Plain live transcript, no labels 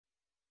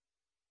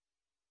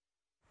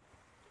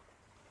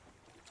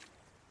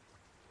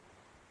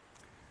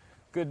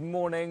Good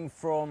morning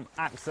from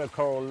AXA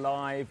Coral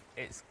Live.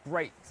 It's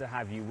great to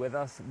have you with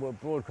us. We're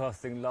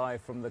broadcasting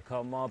live from the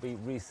Carmarby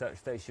Research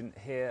Station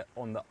here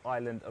on the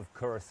island of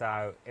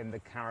Curacao in the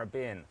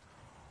Caribbean.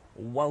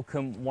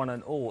 Welcome one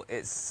and all.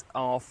 It's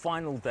our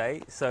final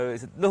day, so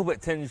it's a little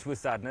bit tinged with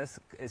sadness.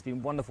 It's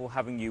been wonderful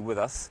having you with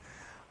us.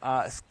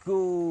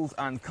 Schools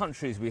and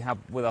countries we have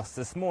with us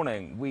this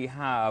morning. We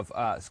have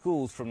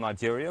schools from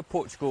Nigeria,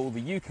 Portugal,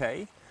 the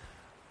UK,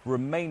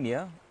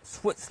 Romania,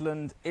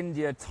 Switzerland,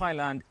 India,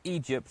 Thailand,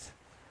 Egypt,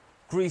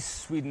 Greece,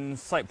 Sweden,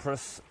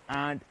 Cyprus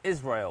and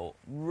Israel.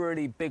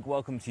 Really big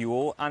welcome to you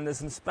all, and there's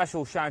some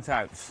special shout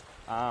outs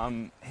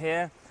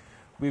here.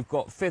 We've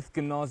got 5th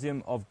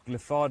Gymnasium of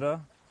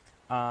Glyfada.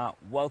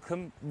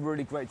 Welcome,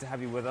 really great to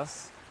have you with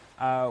us.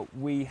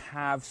 We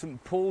have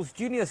St Paul's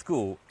Junior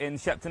School in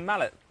Shepton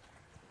Mallet.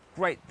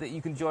 Great that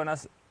you can join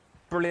us,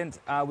 brilliant.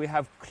 We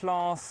have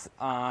class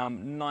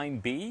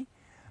 9B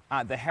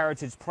at the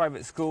Heritage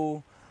Private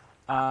School.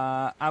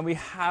 And we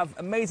have,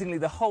 amazingly,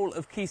 the whole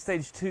of Key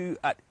Stage 2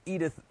 at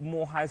Edith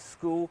Morehouse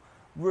School.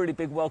 Really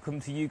big welcome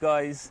to you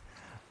guys.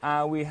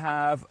 We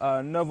have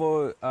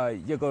Novo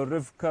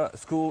Yegorivka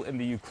School in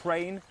the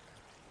Ukraine.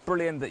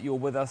 Brilliant that you're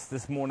with us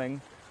this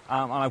morning.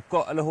 And I've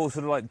got a little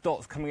sort of like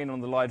dots coming in on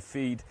the live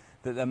feed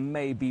that there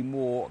may be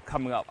more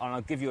coming up. And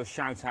I'll give you a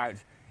shout out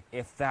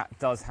if that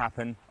does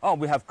happen. Oh,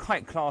 we have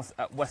kite class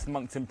at West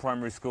Monkton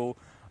Primary School.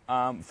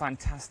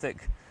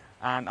 Fantastic.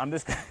 And I'm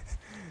just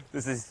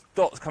there's this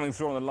dots coming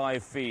through on the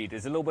live feed.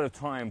 There's a little bit of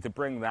time to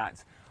bring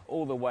that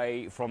all the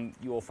way from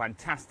your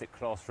fantastic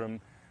classroom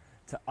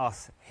to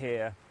us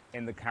here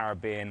in the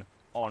Caribbean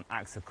on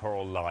AXA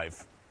Coral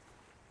Live.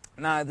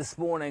 Now, this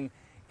morning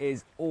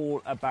is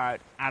all about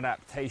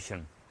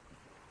adaptation.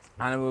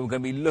 And we're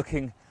going to be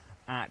looking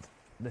at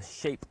the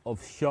shape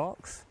of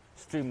sharks.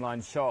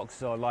 Streamlined Sharks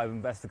is our live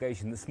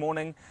investigation this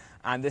morning.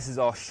 And this is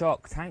our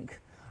shark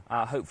tank.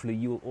 Hopefully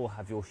you will all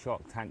have your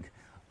shark tank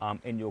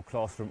in your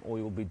classroom, or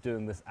you'll be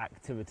doing this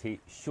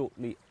activity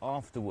shortly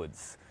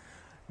afterwards.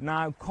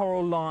 Now,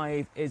 Coral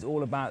Live is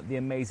all about the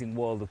amazing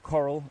world of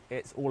coral.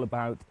 It's all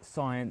about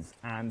science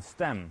and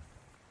STEM.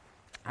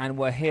 And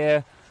we're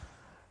here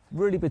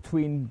really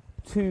between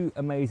two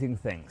amazing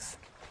things.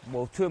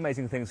 Well, two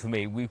amazing things for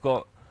me. We've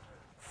got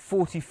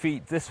 40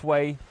 feet this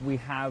way, we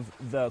have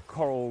the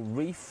coral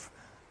reef,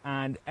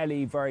 and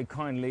Ellie very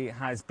kindly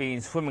has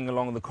been swimming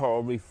along the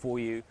coral reef for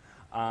you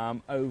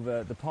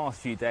over the past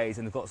few days,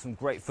 and I've got some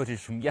great footage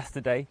from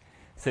yesterday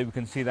so we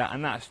can see that,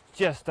 and that's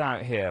just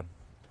out here.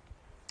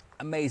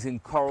 Amazing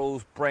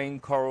corals, brain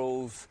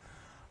corals,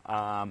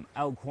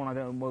 elkhorn, I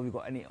don't know whether we've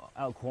got any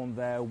elkhorn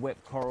there, whip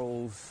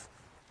corals,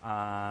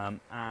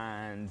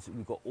 and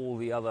we've got all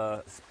the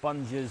other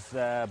sponges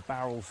there,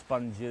 barrel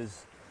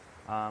sponges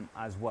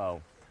as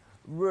well.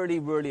 Really,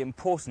 really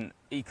important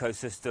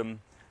ecosystem,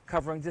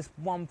 covering just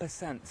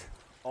 1%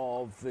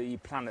 of the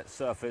planet's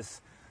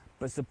surface,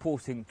 but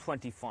supporting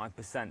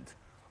 25%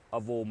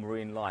 of all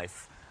marine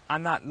life.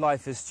 And that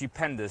life is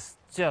stupendous.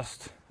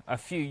 Just a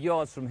few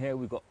yards from here,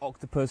 we've got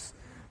octopus.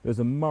 There's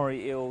a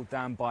Murray eel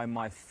down by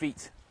my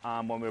feet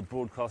when we were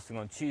broadcasting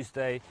on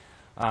Tuesday.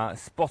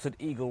 Spotted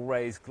eagle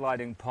rays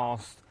gliding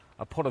past,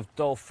 a pod of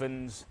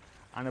dolphins,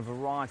 and a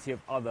variety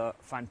of other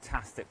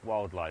fantastic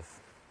wildlife.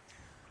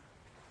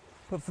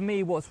 But for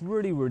me, what's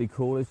really, really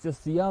cool is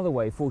just the other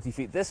way, 40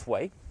 feet this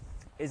way,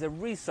 is a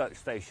research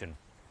station.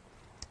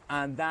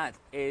 And that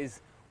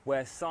is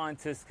where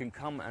scientists can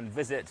come and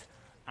visit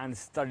and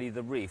study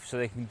the reef. So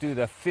they can do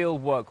their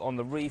field work on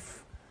the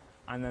reef,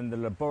 and then the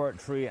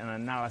laboratory and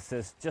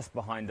analysis just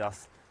behind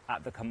us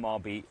at the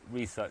Carmarby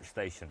Research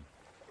Station.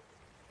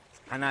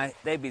 And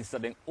they've been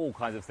studying all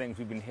kinds of things.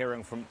 We've been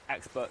hearing from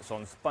experts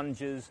on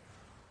sponges,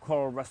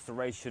 coral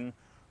restoration,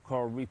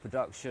 coral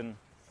reproduction,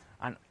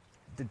 and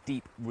the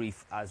deep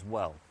reef as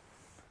well.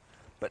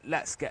 But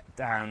let's get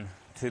down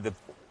to the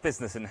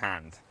business in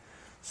hand.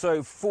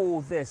 So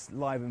for this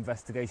live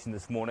investigation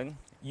this morning,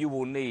 you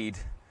will need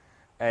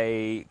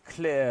a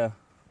clear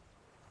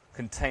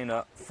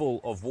container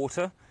full of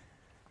water,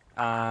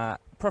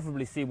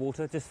 preferably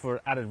seawater, just for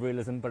added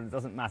realism, but it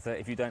doesn't matter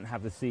if you don't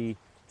have the sea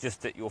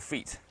just at your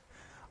feet.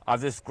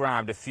 I've just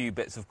grabbed a few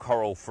bits of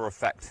coral for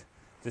effect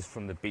just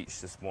from the beach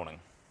this morning.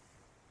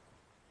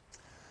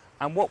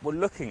 And what we're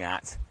looking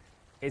at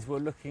is we're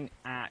looking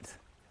at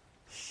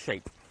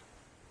shape.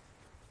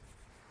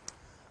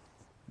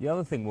 The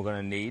other thing we're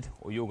going to need,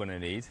 or you're going to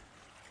need,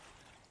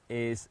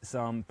 is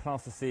some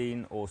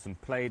plasticine or some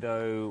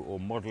Play-Doh or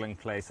modelling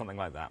clay, something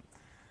like that.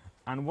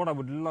 And what I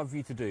would love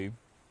you to do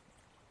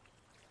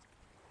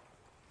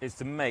is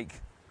to make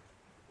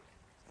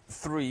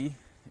 3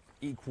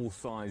 equal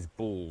size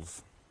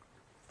balls.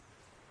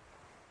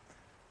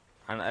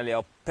 And Ellie,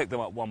 I'll pick them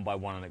up one by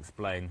one and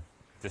explain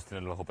just in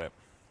a little bit.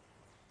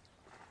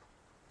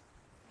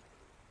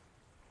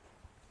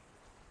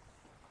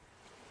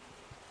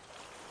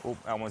 Oh,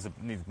 that one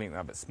needs to make that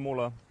a bit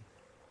smaller.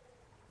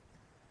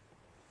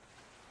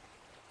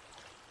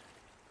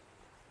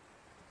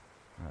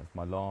 That's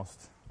my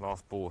last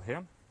ball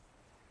here.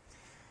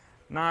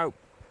 Now,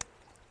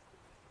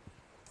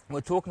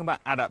 we're talking about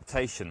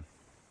adaptation.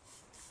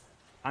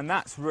 And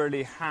that's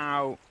really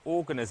how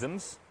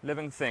organisms,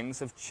 living things,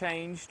 have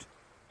changed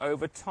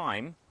over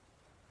time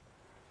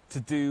to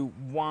do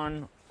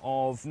one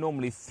of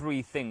normally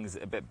three things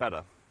a bit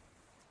better.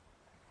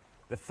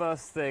 The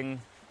first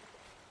thing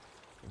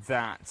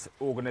that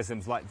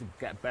organisms like to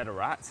get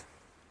better at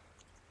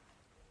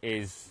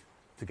is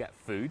to get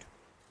food.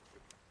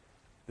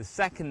 The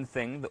second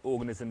thing that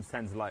organisms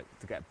tend to like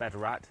to get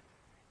better at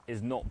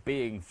is not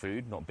being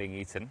food, not being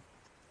eaten.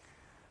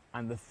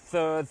 And the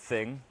third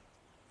thing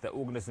that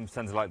organisms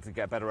tend to like to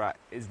get better at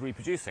is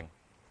reproducing.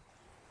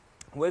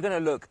 We're going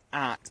to look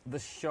at the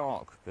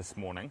shark this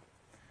morning,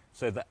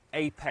 so the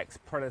apex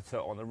predator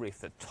on the reef,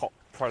 the top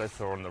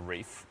predator on the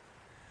reef,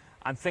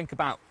 and think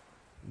about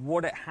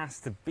what it has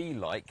to be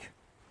like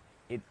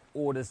in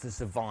order to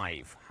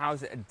survive. How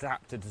is it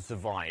adapted to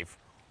survive?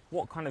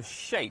 What kind of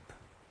shape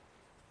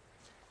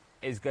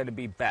is going to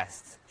be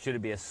best? Should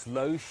it be a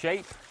slow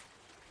shape?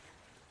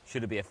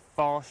 Should it be a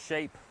fast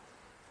shape?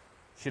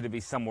 Should it be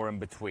somewhere in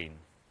between?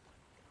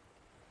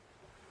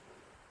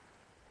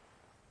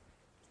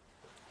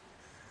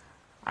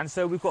 And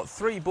so we've got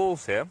three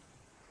balls here.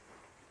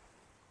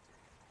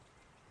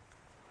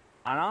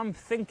 And I'm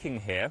thinking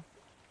here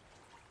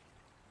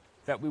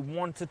that we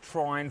want to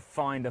try and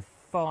find a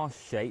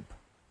fast shape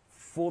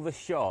for the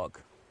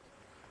shark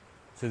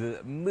so that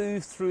it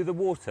moves through the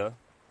water,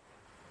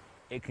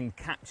 it can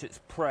catch its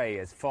prey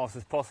as fast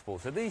as possible.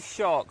 So these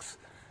sharks,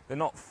 they're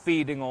not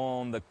feeding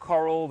on the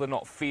coral, they're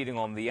not feeding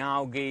on the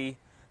algae,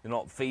 they're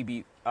not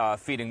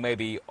feeding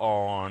maybe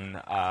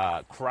on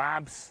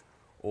crabs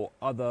or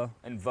other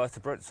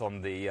invertebrates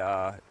on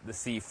the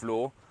sea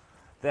floor.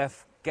 They're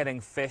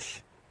getting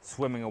fish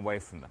swimming away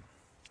from them.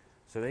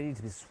 So they need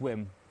to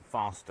swim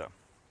faster.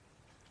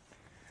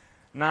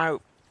 Now,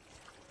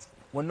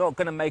 we're not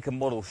going to make a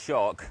model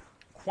shark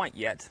quite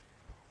yet.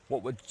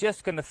 What we're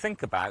just going to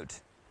think about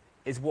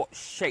is what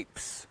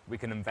shapes we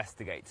can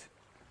investigate.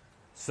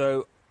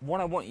 So what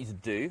I want you to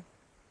do,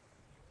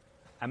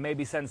 and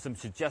maybe send some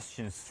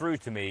suggestions through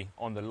to me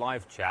on the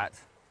live chat,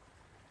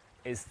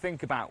 is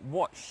think about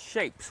what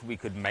shapes we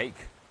could make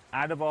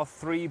out of our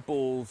three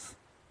balls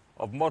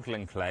of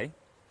modelling clay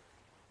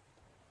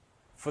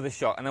for the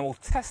shark, and then we'll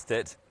test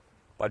it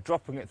by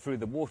dropping it through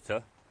the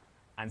water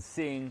and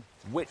seeing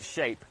which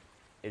shape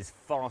is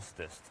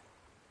fastest.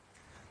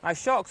 Now,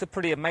 sharks are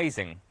pretty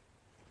amazing.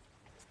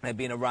 They've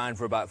been around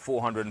for about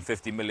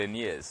 450 million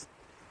years.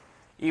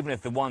 Even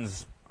if the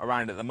ones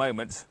around at the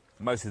moment,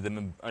 most of them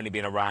have only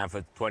been around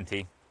for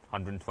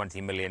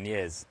 120 million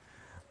years.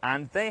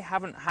 And they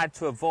haven't had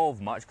to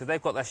evolve much because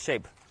they've got their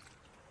shape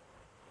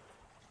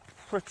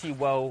pretty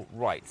well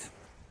right.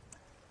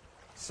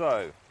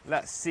 So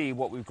let's see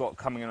what we've got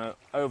coming in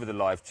over the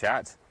live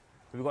chat.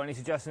 Have we got any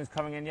suggestions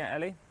coming in yet,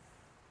 Ellie?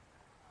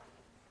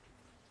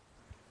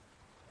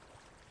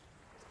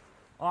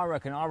 I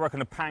reckon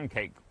the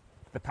pancake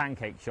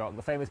shark,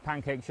 the famous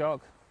pancake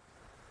shark.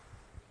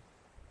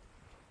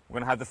 We're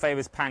going to have the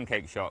famous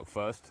pancake shark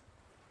first.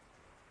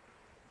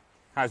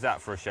 How's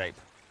that for a shape?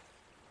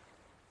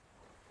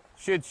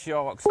 Should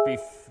sharks be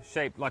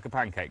shaped like a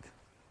pancake?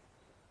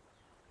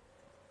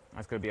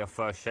 That's going to be our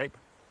first shape.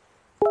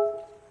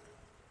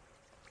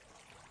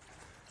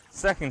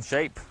 Second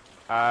shape,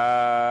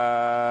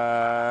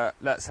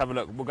 let's have a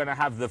look. We're going to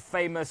have the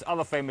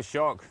other famous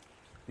shark.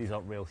 These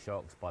aren't real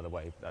sharks, by the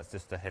way. That's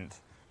just a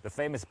hint. The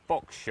famous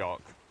box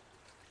shark.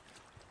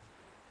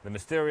 The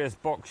mysterious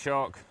box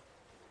shark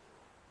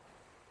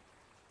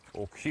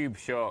or cube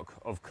shark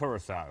of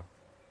Curacao.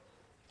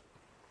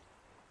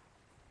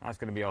 That's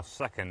going to be our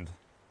second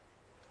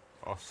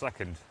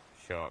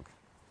shark.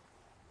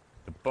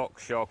 The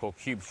box shark or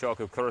cube shark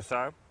of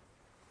Curacao.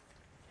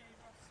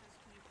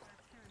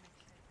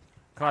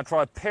 Can I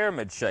try a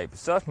pyramid shape?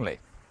 Certainly.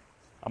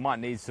 I might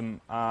need some,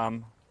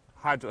 can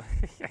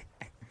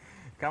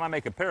I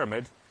make a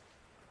pyramid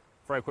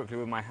very quickly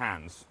with my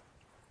hands?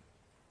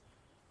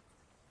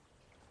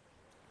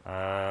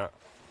 The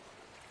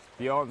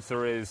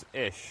answer is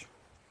ish.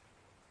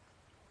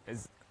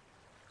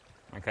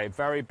 Okay,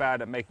 very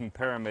bad at making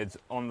pyramids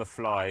on the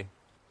fly,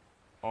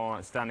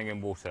 or standing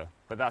in water,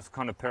 but that's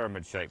kind of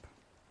pyramid shape.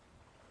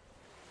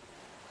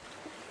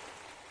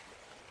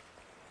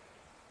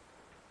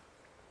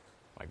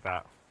 Like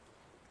that.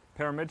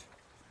 Pyramid.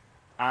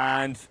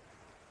 And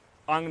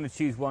I'm going to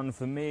choose one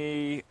for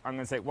me. I'm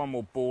going to take one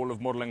more ball of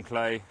modelling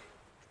clay,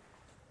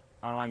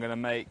 and I'm going to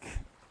make,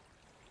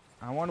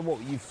 I wonder what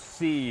you've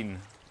seen,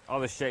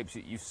 other shapes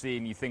that you've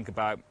seen, you think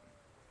about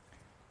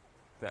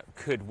that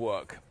could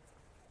work.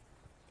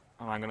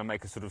 And I'm going to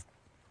make a sort of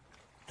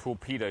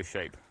torpedo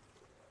shape,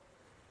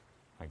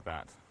 like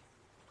that.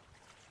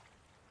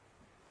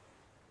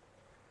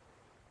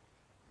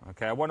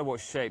 Okay, I wonder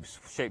what shapes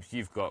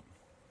you've got.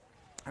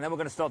 And then we're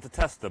going to start to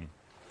test them.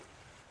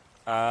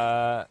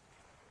 Have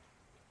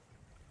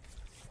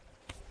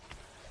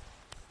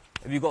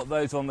you got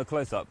those on the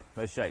close-up,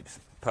 those shapes?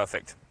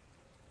 Perfect.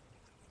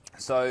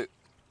 So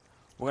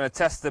we're going to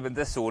test them in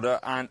this order,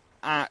 and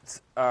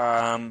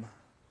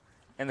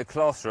in the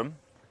classroom,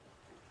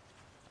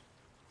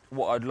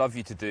 what I'd love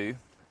you to do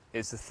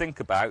is to think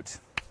about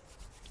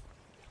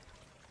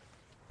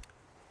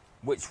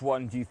which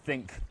one do you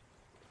think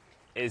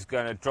is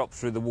going to drop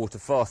through the water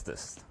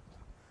fastest?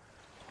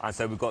 And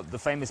so we've got the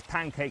famous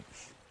pancake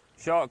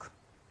shark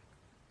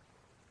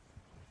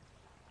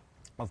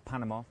of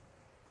Panama,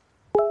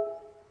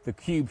 the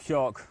cube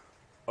shark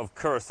of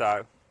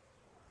Curacao,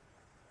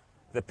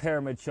 the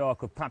pyramid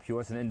shark of Papua,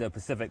 it's an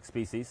Indo-Pacific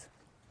species,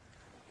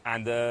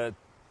 and the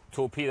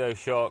torpedo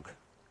shark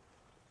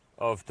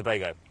of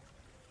Tobago.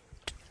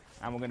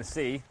 And we're going to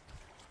see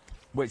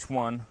which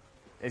one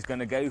is going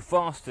to go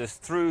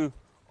fastest through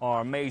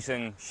our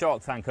amazing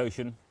shark tank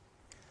ocean,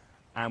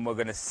 and we're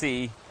going to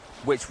see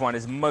which one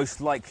is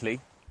most likely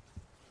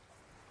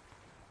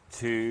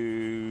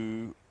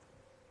to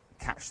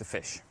catch the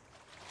fish.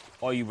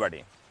 Are you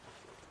ready?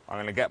 I'm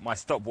going to get my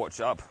stopwatch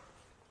up,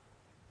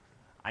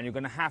 and you're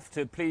going to have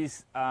to,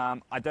 please, I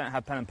don't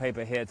have pen and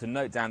paper here to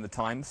note down the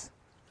times,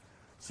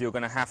 so you're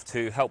going to have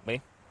to help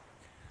me.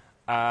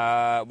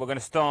 We're going to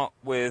start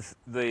with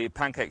the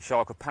pancake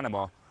shark of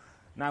Panama.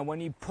 Now,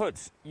 when you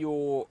put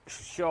your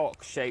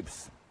shark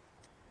shapes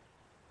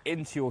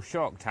into your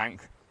shark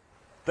tank,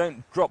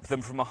 don't drop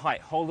them from a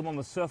height. Hold them on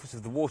the surface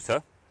of the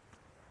water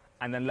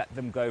and then let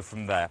them go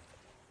from there.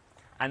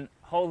 And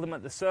hold them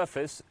at the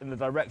surface in the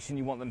direction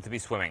you want them to be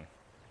swimming.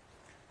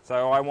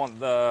 So I want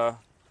the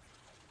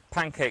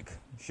pancake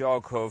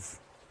shark of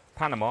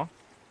Panama. I'm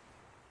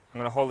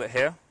going to hold it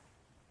here.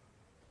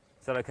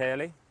 Is that okay,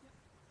 Ellie?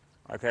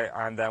 Okay,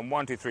 and then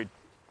 1, 2, 3,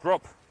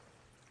 drop.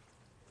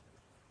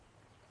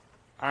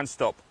 And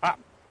stop. Ah.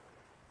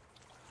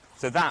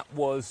 So that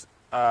was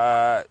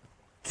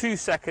 2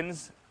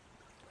 seconds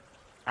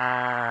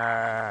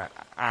and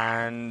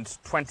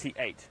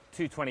 28.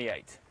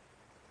 2:28.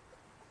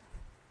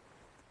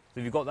 So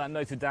if you've got that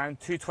noted down,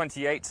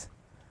 2:28.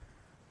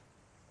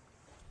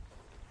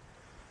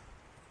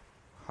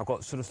 I've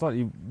got sort of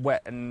slightly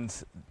wet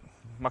and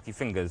mucky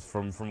fingers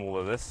from all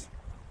of this.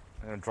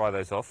 I'm going to dry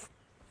those off.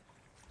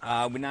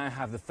 We now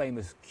have the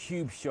famous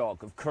cube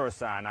shark of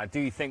Curacao. Now,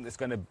 do you think that's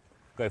going to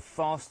go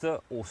faster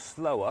or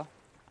slower,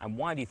 and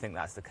why do you think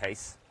that's the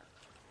case,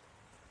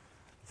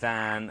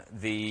 than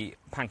the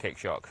pancake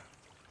shark?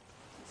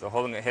 So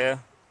holding it here,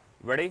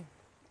 ready?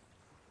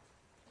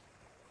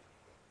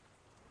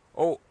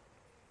 Oh,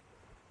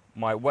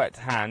 my wet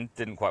hand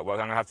didn't quite work.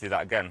 I'm going to have to do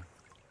that again.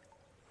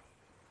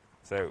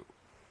 So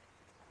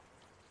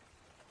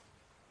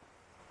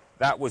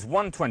that was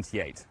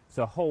 1:28,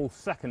 so a whole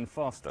second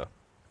faster.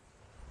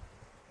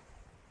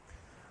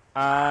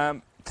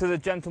 To the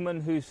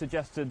gentleman who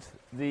suggested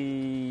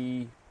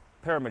the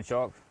pyramid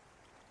shark,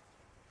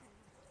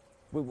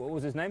 what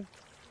was his name?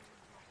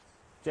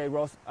 J.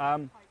 Ross.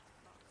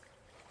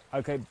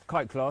 Okay,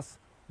 kite class.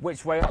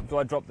 Which way up do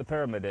I drop the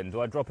pyramid in? Do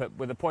I drop it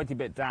with the pointy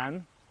bit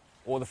down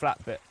or the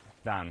flat bit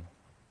down?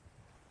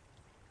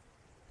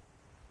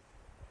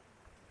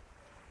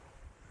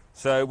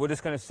 So we're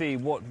just going to see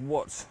what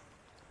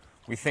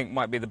we think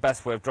might be the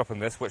best way of dropping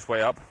this, which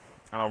way up,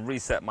 and I'll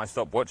reset my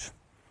stopwatch.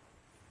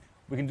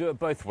 We can do it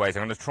both ways.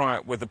 I'm going to try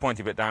it with the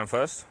pointy bit down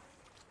first.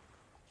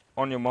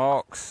 On your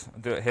marks, I'll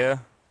do it here.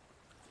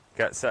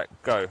 Get set,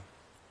 go.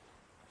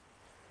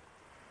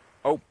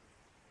 Oh.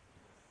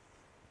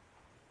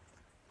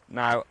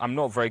 Now, I'm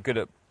not very good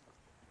at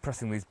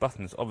pressing these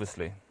buttons,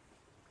 obviously.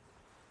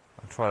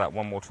 I'll try that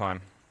one more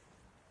time.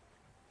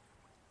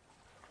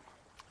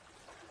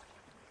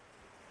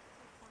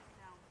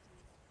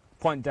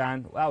 Point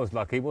down. That was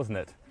lucky, wasn't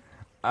it?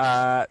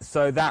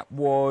 So that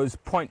was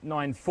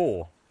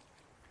 0.94.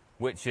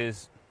 Which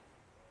is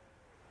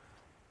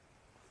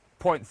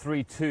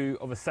 0.32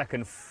 of a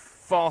second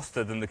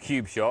faster than the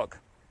cube shark.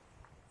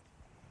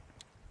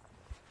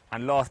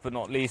 And last but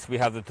not least, we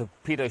have the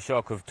torpedo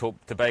shark of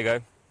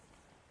Tobago.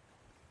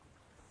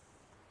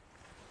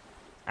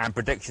 And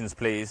predictions,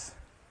 please.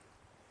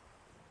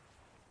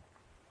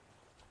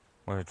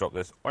 I'm going to drop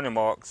this. On your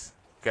marks,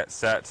 get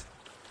set,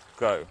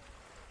 go.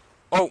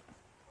 Oh!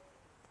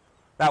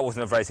 That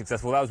wasn't a very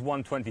successful. That was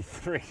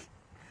 1:23.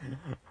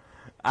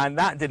 And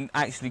that didn't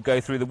actually go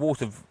through the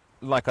water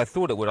like I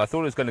thought it would. I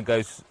thought it was going to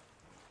go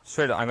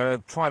straight up. I'm going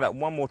to try that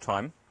one more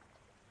time.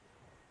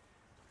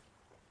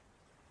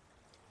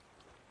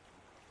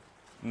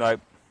 No.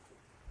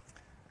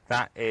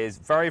 That is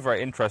very,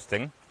 very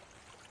interesting.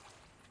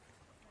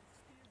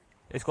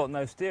 It's got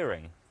no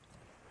steering.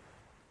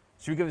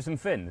 Should we give it some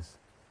fins?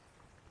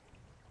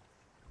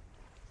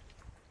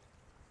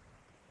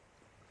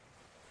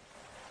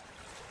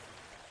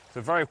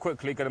 So very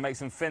quickly, going to make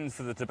some fins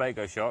for the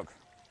Tobago shark.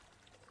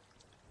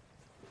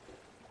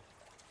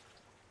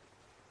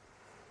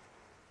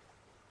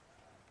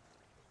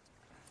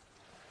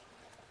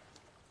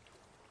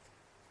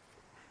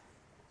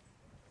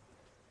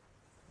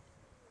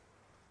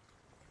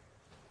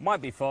 Might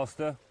be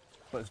faster,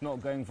 but it's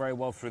not going very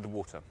well through the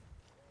water.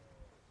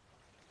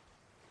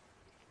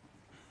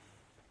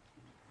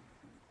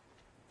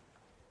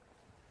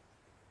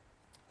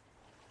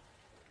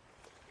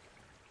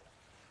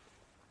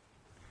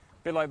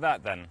 Bit like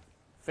that then.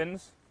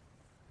 Fins?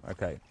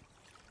 Okay.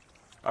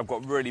 I've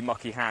got really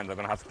mucky hands, I'm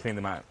going to have to clean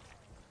them out.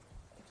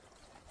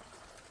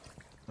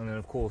 And then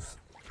of course,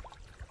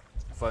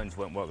 phones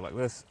won't work like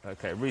this.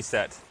 Okay,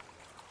 reset.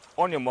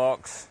 On your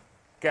marks,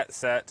 get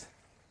set,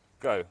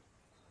 go.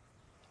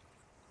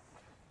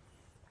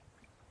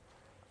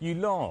 You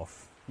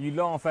laugh,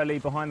 Ellie,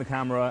 behind the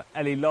camera.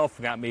 Ellie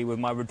laughing at me with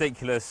my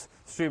ridiculous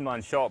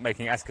streamlined shark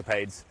making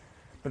escapades.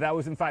 But that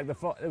was in fact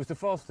it was the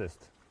fastest.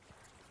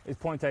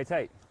 It's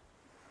 0.88.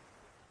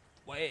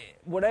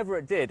 Whatever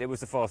it did, it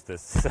was the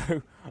fastest.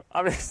 So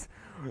I'm just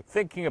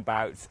thinking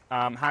about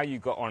how you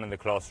got on in the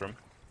classroom.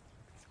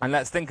 And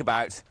let's think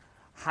about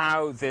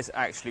how this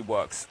actually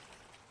works.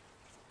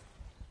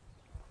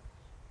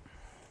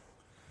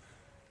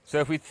 So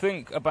if we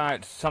think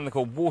about something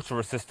called water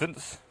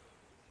resistance,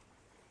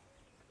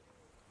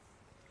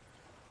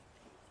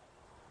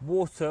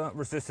 water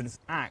resistance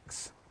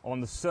acts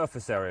on the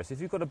surface area. So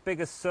if you've got a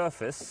bigger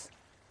surface,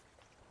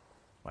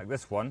 like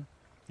this one,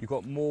 you've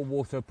got more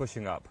water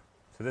pushing up.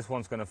 So this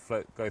one's going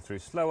to go through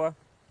slower.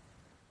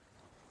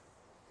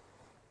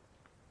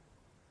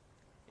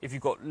 If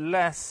you've got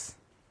less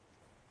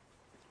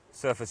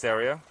surface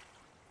area,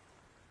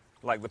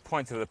 like the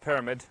point of the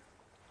pyramid,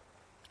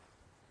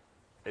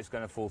 it's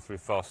going to fall through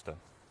faster.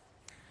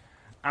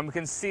 And we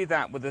can see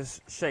that with the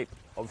shape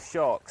of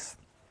sharks.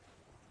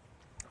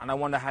 And I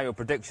wonder how your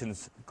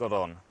predictions got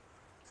on.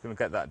 Just going to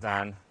get that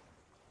down.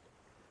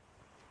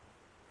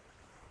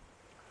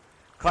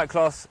 Kite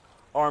class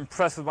are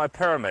impressed with my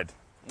pyramid.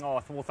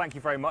 Oh, well, thank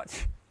you very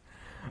much.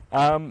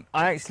 I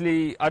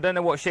don't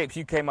know what shapes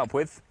you came up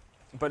with,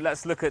 but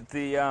let's look at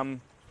the,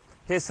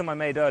 here's some I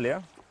made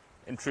earlier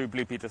in true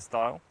Blue Peter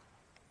style.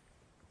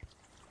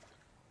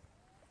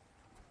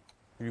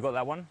 Have you got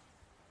that one?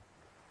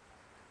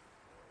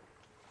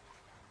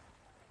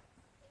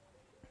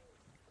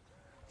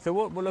 So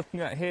what we're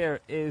looking at here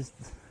is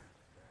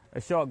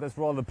a shark that's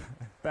rather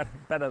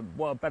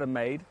better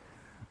made.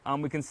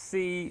 We can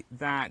see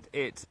that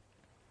it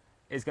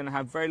is going to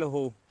have very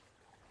little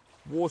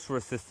water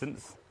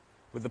resistance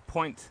with the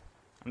point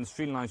and the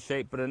streamlined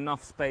shape, but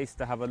enough space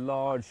to have a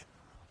large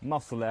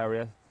muscle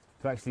area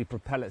to actually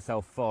propel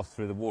itself fast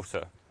through the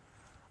water.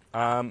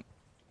 And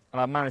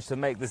I've managed to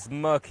make this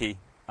murky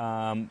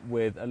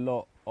with a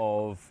lot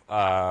of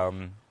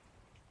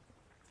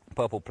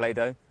purple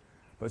Play-Doh.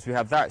 But we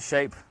have that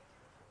shape.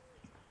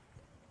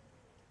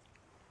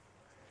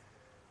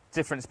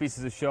 Different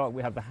species of shark.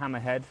 We have the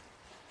hammerhead.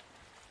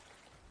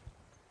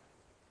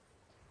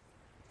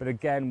 But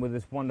again, with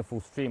this wonderful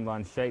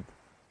streamlined shape.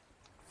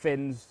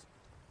 Fins.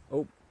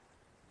 Oh,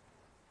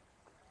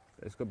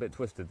 it's got a bit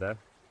twisted there.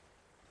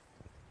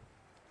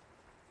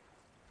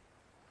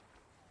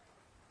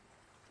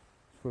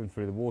 Swimming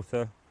through the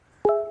water.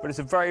 But it's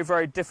a very,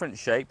 very different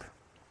shape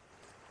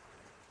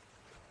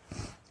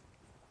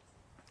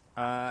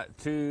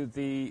to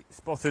the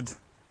spotted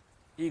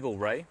eagle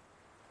ray,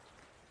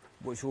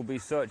 which will be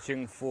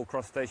searching for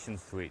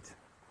crustaceans to eat,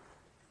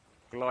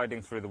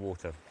 gliding through the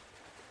water.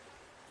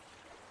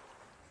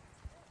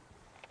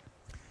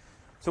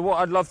 So what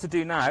I'd love to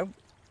do now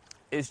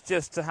is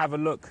just to have a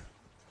look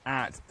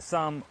at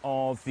some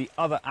of the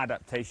other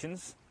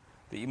adaptations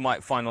that you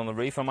might find on the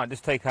reef. I might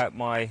just take out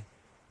my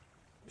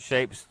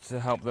shapes to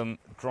help them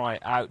dry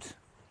out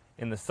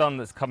in the sun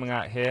that's coming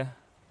out here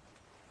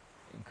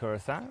in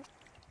Curacao.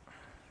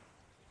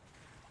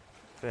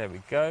 There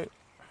we go.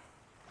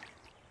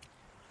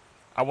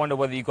 I wonder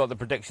whether you got the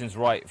predictions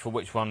right for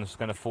which one's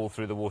going to fall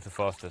through the water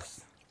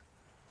fastest.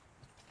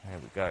 There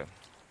we go.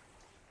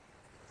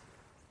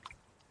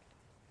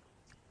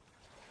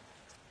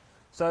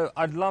 So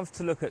I'd love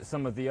to look at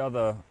some of the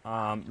other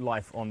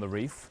life on the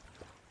reef.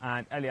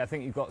 And Ellie, I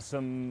think you've got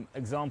some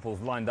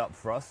examples lined up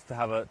for us to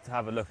have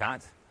a look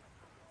at.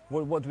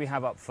 What do we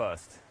have up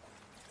first?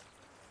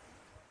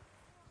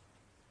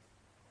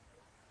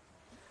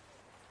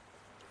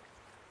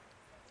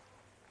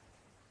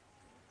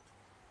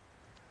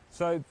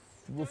 So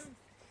we've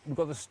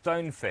got the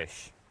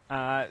stonefish.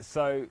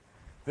 So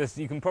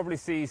you can probably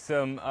see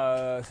some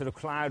sort of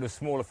cloud of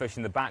smaller fish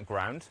in the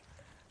background,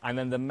 and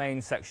then the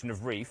main section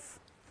of reef.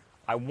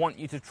 I want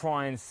you to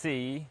try and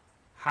see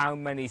how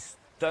many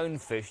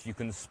stonefish you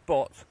can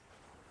spot,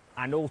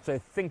 and also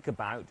think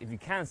about, if you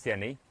can see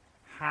any,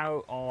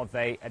 how are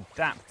they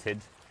adapted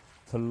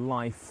to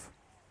life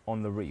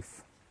on the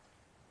reef?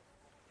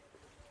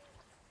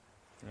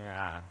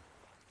 Yeah.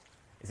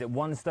 Is it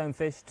one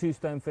stonefish, two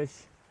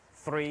stonefish,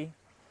 three?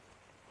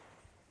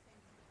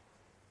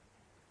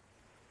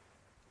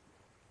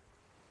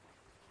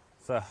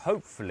 So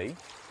hopefully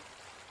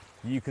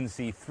you can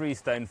see three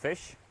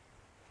stonefish.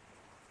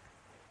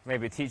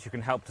 Maybe a teacher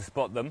can help to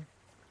spot them.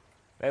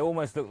 They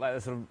almost look like they're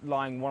sort of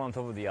lying one on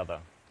top of the other.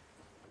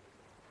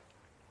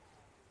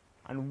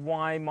 And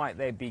why might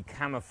they be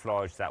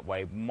camouflaged that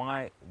way?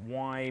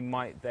 Why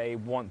might they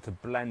want to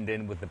blend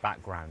in with the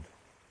background?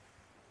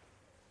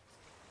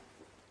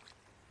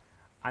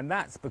 And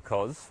that's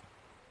because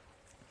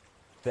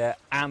they're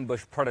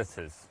ambush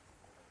predators.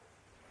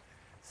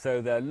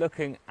 So they're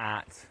looking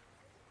at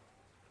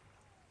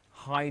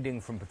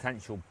hiding from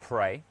potential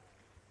prey.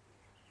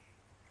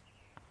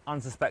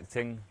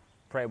 Unsuspecting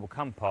prey will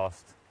come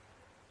past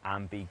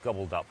and be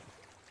gobbled up.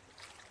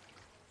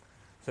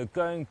 So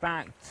going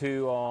back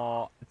to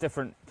our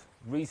different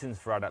reasons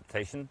for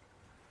adaptation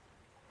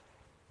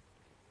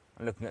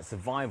and looking at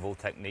survival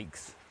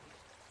techniques,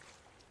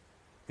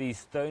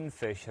 these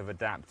stonefish have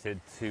adapted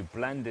to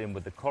blend in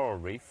with the coral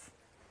reef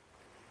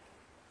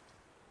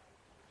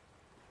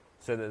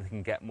so that they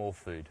can get more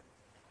food.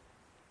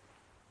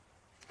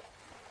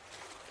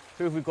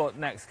 Who have we got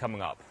next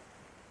coming up?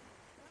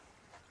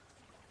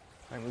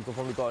 I think we've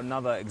probably got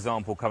another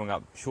example coming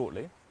up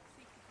shortly.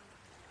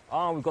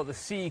 We've got the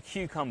sea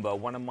cucumber,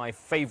 one of my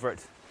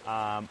favourite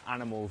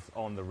animals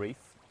on the reef.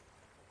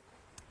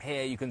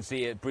 Here you can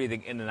see it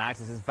breathing in and out.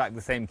 This is in fact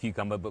the same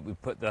cucumber, but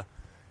we've put the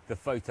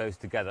photos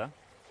together.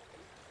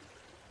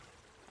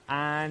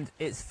 And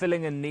it's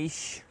filling a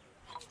niche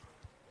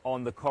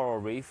on the coral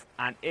reef,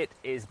 and it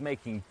is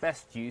making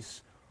best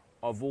use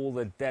of all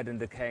the dead and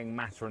decaying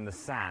matter in the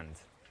sand.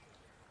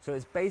 So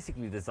it's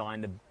basically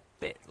designed a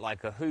bit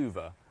like a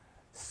hoover,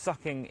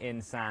 sucking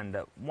in sand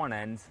at one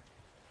end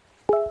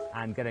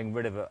and getting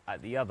rid of it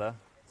at the other,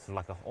 so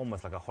like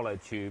almost like a hollow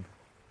tube,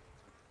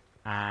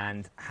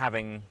 and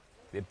having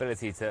the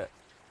ability to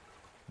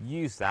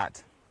use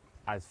that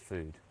as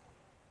food.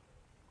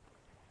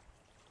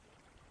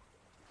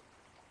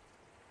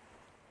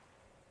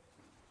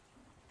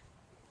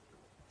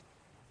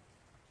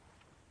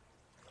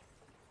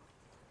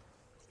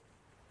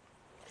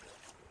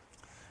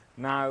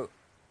 Now,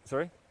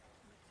 sorry?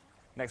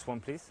 Next one,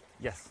 please.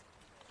 Yes.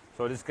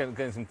 So we're just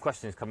getting some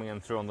questions coming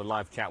in through on the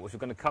live chat, which we're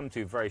going to come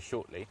to very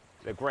shortly.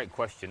 They're great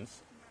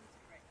questions.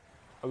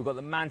 We've got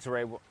the manta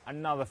ray,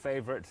 another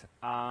favourite.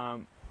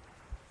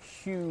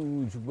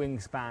 Huge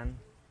wingspan,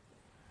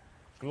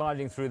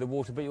 gliding through the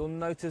water. But you'll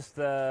notice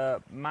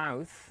the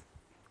mouth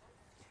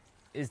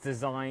is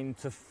designed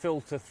to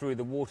filter through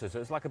the water.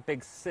 So it's like a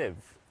big sieve.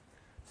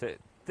 So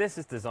this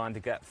is designed to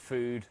get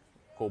food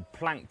called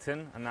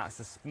plankton, and that's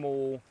the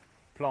small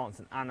plants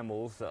and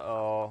animals that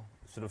are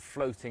sort of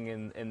floating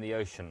in the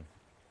ocean.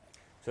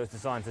 So it's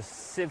designed to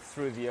sieve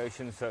through the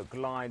ocean, so it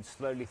glides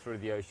slowly through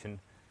the ocean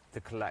to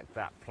collect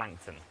that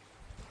plankton.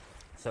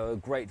 So a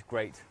great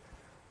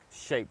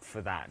shape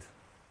for that.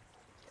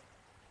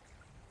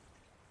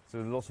 So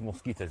there's lots of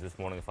mosquitoes this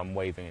morning if I'm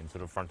waving in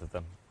sort of front of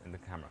them in the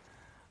camera.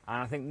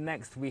 And I think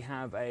next we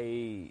have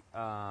a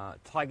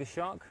tiger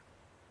shark.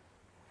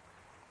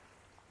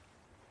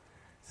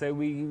 So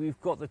we've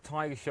got the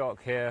tiger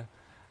shark here,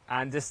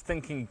 and just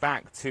thinking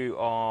back to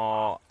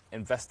our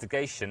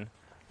investigation,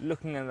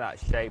 looking at that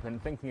shape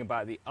and thinking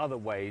about the other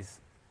ways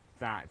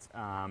that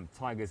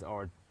tiger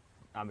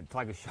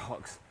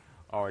sharks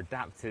are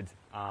adapted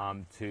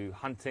to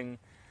hunting,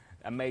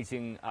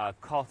 amazing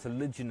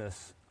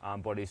cartilaginous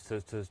bodies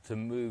to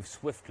move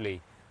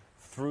swiftly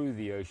through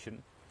the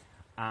ocean.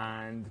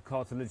 And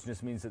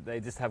cartilaginous means that they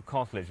just have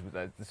cartilage,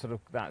 but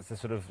that's the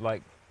sort of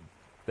like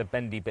the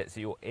bendy bits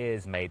that your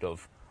ear's made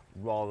of,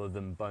 rather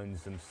than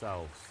bones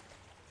themselves.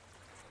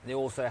 They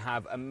also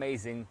have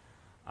amazing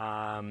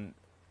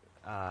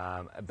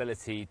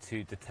ability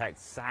to detect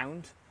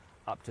sound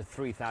up to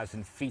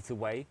 3,000 feet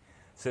away.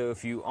 So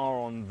if you are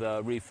on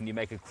the reef and you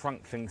make a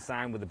crunkling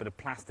sound with a bit of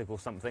plastic or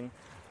something,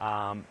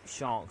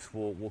 sharks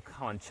will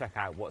come and check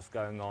out what's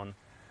going on,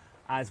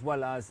 as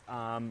well as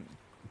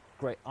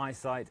great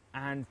eyesight,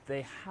 and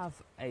they have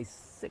a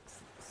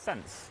sixth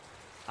sense,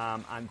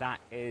 and that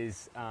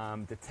is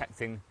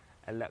detecting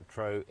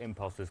electro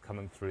impulses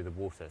coming through the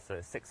water. So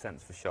a sixth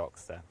sense for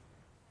sharks there.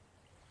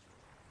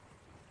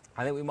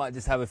 I think we might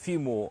just have a few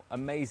more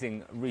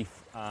amazing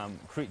reef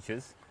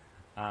creatures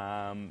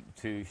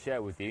to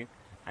share with you,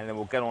 and then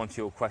we'll get on to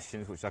your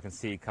questions, which I can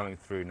see coming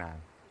through now.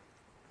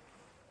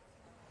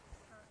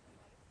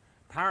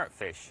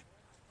 Parrotfish.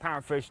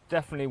 Parrotfish,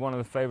 definitely one of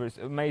the favourites.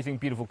 Amazing,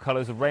 beautiful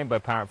colours of rainbow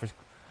parrotfish,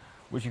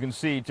 which you can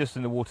see just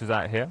in the waters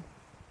out here.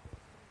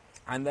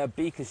 And their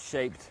beak is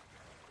shaped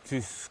to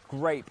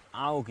scrape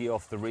algae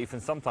off the reef,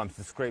 and sometimes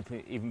to scrape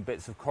even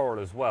bits of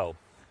coral as well.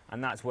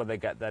 And that's where they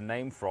get their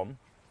name from.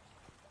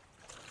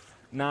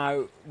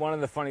 Now, one of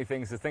the funny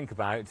things to think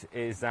about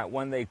is that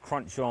when they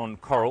crunch on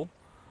coral,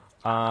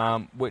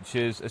 which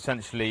is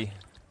essentially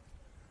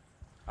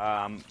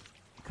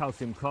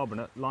calcium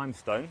carbonate,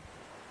 limestone,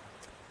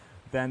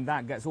 then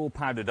that gets all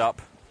powdered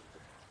up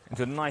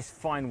into a nice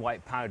fine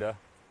white powder,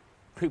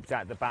 pooped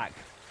out the back,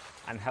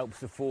 and helps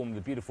to form the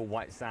beautiful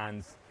white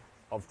sands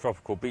of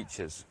tropical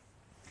beaches.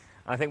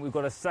 And I think we've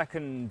got a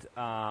second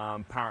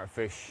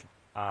parrotfish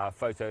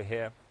photo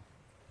here,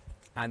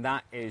 and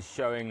that is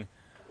showing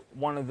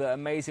one of the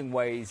amazing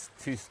ways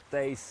to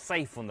stay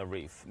safe on the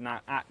reef.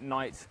 Now, at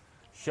night,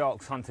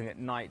 sharks hunting at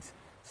night,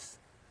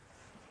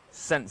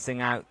 sensing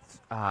out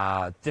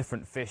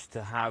different fish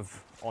to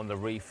have on the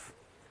reef.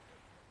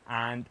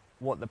 And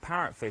what the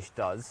parrotfish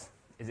does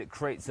is it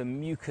creates a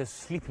mucus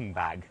sleeping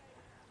bag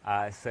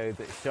so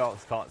that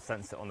sharks can't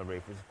sense it on the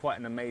reef, which is quite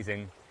an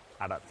amazing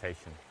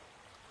adaptation.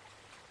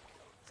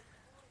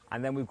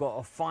 And then we've got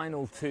a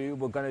final two.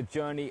 We're going to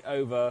journey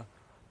over,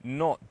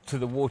 not to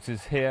the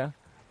waters here,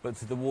 but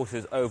to the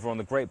waters over on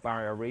the Great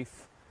Barrier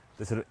Reef,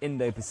 the sort of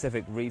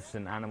Indo-Pacific reefs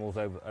and animals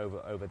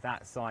over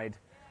that side.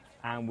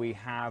 and we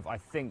have, I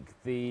think,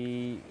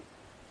 the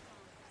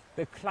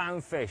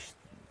clownfish,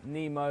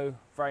 Nemo,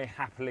 very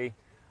happily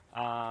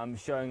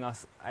showing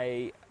us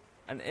an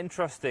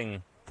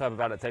interesting type of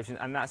adaptation,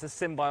 and that's a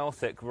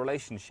symbiotic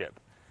relationship.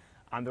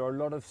 And there are a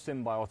lot of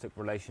symbiotic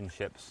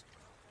relationships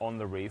on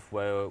the reef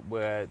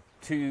where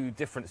two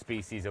different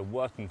species are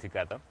working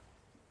together.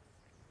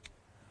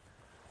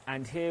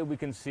 And here we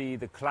can see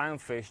the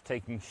clownfish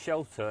taking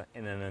shelter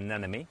in an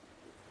anemone.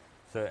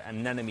 So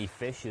anemone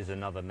fish is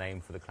another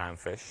name for the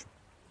clownfish.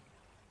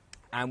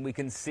 And we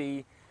can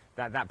see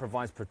that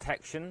provides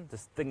protection. The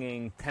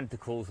stinging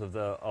tentacles of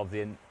the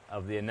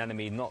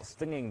anemone not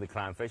stinging the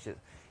clownfish. It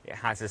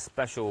has a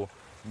special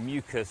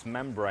mucous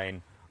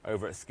membrane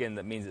over its skin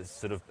that means it's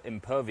sort of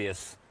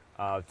impervious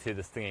to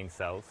the stinging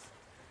cells.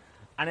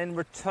 And in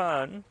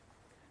return,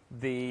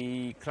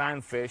 the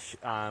clownfish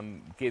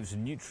gives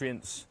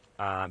nutrients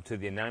to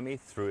the anemone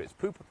through its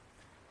poop,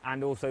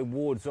 and also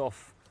wards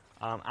off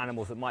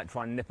animals that might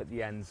try and nip at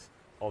the ends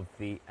of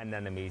the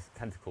anemone's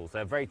tentacles.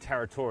 They're very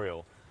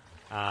territorial,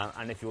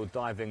 and if you're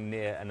diving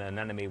near an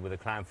anemone with a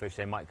clownfish,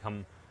 they might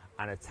come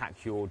and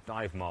attack your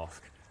dive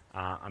mask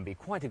and be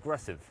quite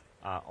aggressive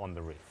on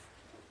the reef.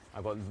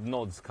 I've got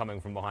nods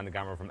coming from behind the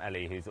camera from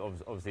Ellie, who's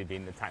obviously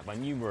been attacked by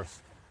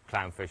numerous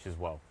clownfish as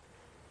well.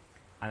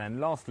 And then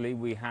lastly,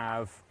 we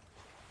have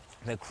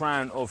the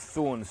crown of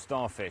thorn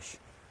starfish.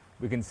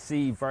 We can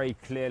see very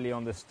clearly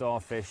on the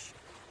starfish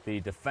the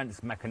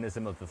defense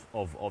mechanism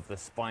of the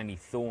spiny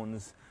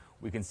thorns.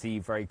 We can see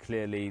very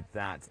clearly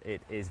that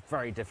it is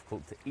very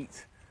difficult to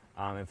eat.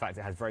 In fact,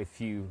 it has very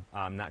few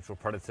natural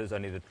predators,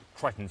 only the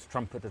Triton's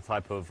trumpet, a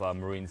type of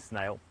marine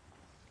snail.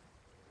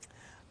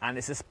 And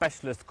it's a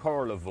specialist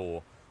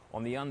corallivore.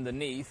 On the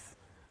underneath,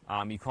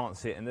 you can't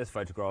see it in this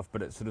photograph,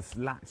 but it sort of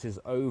latches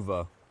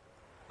over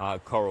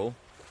coral.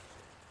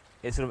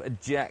 It sort of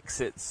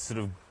ejects its sort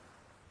of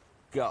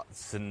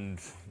guts and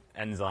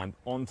enzyme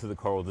onto the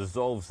coral,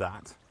 dissolves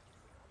that,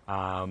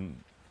 and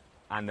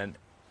then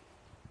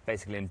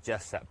basically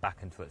ingests that back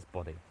into its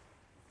body.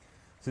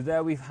 So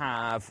there we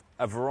have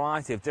a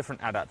variety of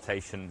different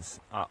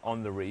adaptations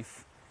on the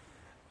reef.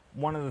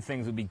 One of the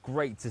things would be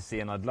great to see,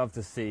 and I'd love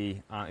to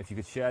see if you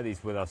could share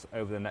these with us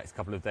over the next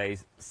couple of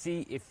days,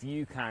 see if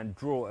you can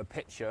draw a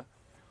picture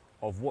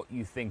of what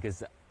you think is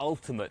the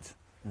ultimate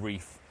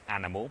reef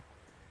animal.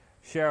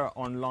 Share it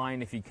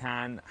online if you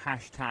can,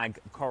 hashtag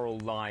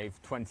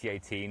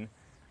 #CoralLive2018,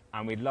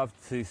 and we'd love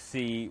to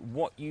see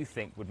what you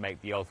think would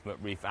make the ultimate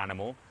reef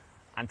animal,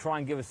 and try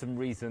and give us some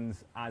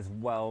reasons as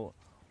well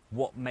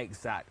what makes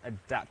that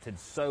adapted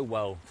so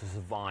well to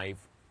survive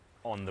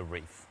on the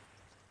reef.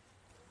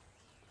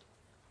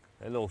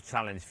 A little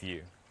challenge for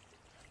you.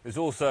 There's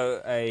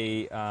also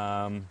a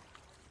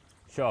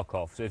shark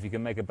off, so if you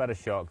can make a better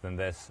shark than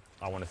this,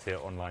 I want to see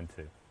it online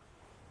too.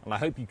 And I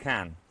hope you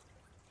can.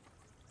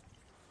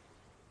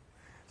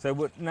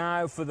 So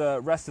now for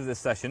the rest of this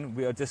session,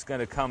 we are just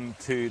going to come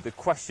to the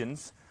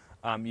questions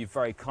you've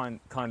very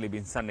kindly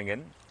been sending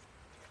in.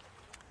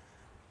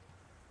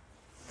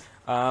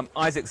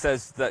 Isaac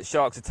says that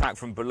sharks attack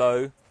from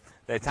below.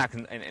 They attack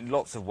in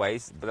lots of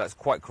ways, but that's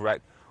quite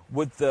correct.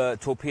 Would the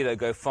torpedo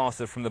go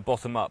faster from the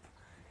bottom up?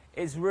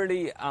 It's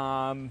really,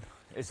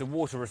 it's a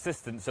water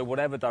resistant, so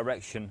whatever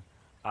direction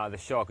the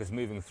shark is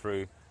moving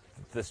through,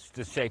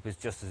 the shape is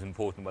just as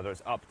important, whether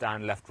it's up,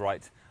 down, left,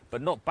 right,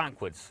 but not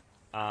backwards.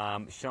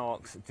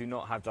 Sharks do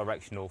not have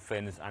directional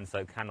fins and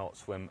so cannot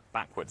swim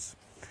backwards.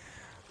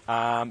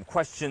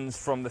 Questions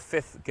from the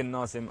 5th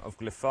Gymnasium of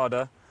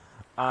Glyfada.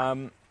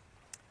 And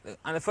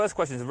the first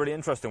question is a really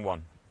interesting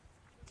one.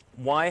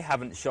 Why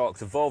haven't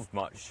sharks evolved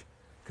much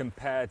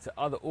compared to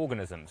other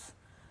organisms?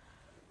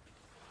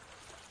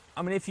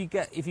 I mean, if you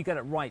get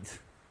it right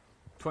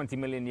 20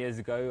 million years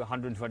ago,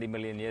 120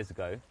 million years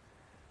ago,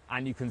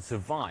 and you can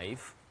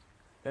survive,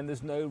 then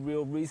there's no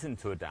real reason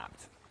to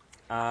adapt.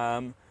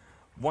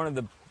 One of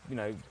the,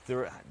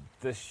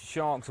 the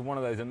sharks are one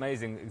of those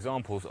amazing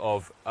examples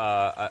of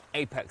an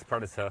apex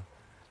predator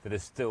that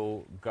is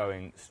still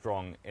going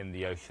strong in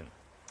the ocean.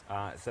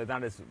 So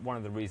that is one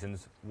of the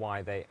reasons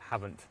why they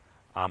haven't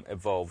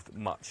evolved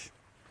much.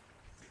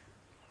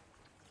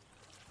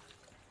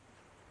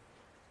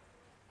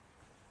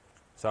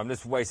 So I'm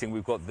just waiting.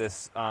 We've got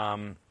this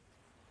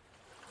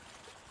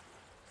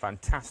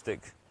fantastic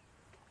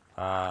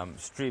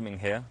streaming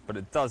here, but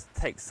it does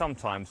take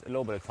sometimes a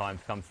little bit of time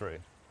to come through.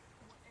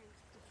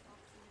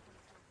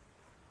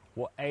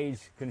 What age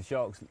can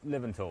sharks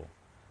live until?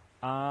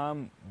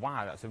 Wow,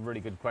 that's a really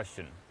good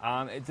question.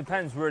 It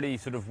depends really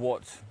sort of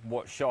what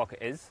shark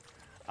it is.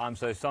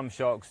 So some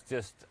sharks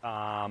just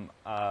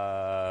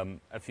a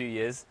few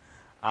years.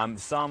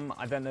 Some,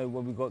 I don't know,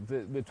 when we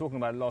were talking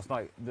about it last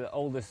night, the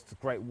oldest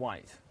great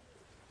white.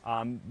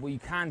 Well, you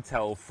can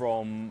tell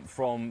from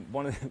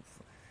one of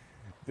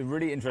the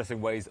really interesting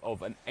ways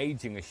of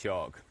aging a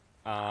shark,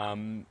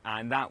 and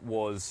that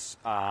was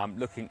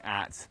looking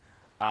at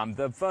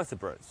the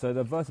vertebrates. So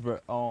the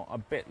vertebrates are a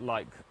bit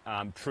like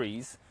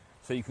trees,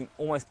 so you can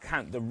almost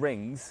count the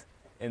rings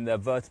in their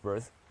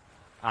vertebrae,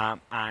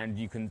 and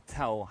you can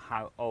tell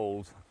how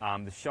old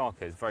the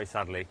shark is. Very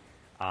sadly,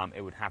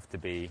 it would have to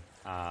be.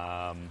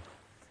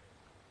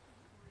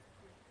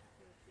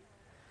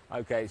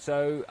 Okay,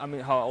 so I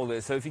mean, how old is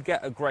it? So if you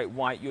get a great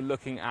white, you're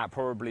looking at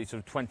probably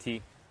sort of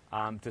 20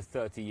 to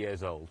 30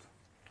 years old.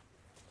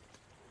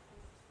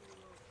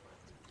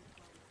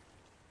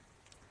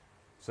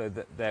 So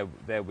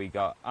there we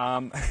go.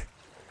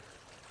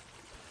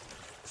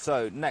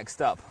 So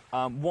next up,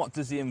 what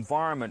does the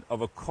environment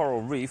of a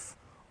coral reef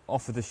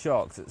offer to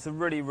sharks? It's a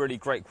really, really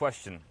great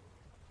question.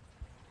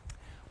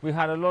 We've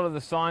had a lot of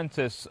the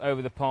scientists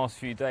over the past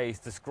few days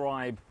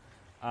describe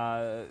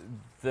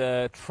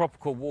the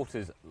tropical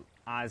waters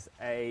as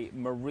a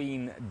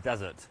marine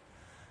desert.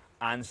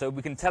 And so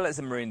we can tell it's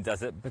a marine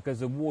desert because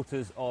the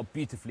waters are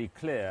beautifully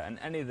clear, and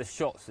any of the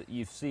shots that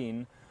you've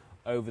seen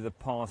over the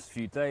past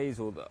few days,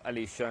 or at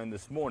least shown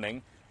this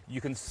morning,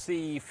 you can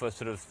see for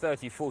sort of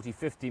 30, 40,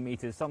 50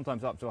 meters,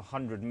 sometimes up to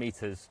 100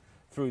 meters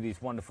through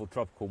these wonderful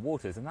tropical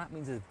waters. And that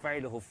means there's very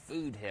little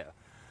food here.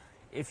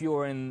 If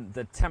you're in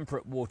the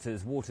temperate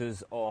waters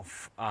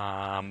off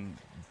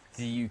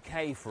the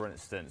UK, for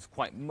instance,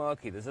 quite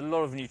murky, there's a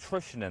lot of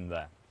nutrition in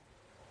there.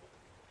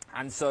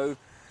 And so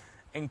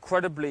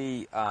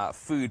incredibly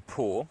food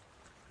poor.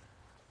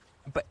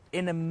 But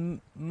in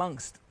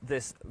amongst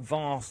this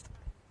vast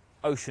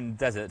ocean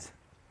desert,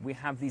 we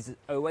have these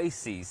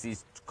oases,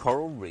 these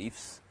coral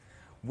reefs,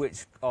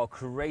 which are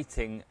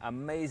creating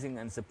amazing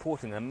and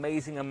supporting an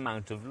amazing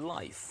amount of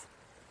life.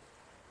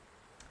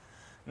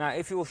 Now,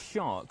 if you're a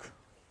shark,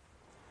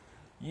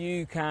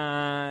 you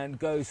can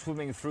go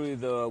swimming through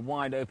the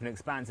wide open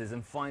expanses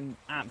and find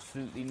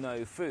absolutely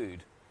no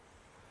food.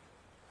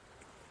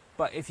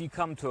 But if you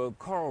come to a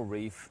coral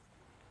reef,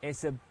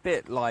 it's a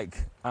bit like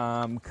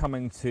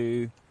coming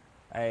to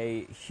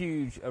a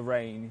huge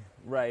array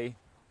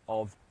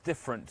of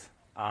different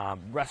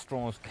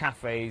restaurants,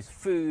 cafes,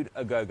 food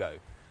a go-go.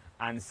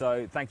 And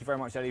so thank you very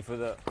much, Eddie, for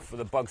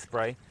the bug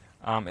spray.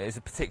 It is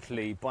a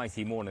particularly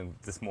bitey morning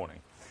this morning.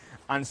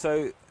 And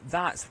so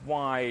that's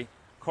why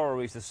coral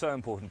reefs are so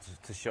important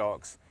to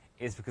sharks,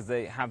 is because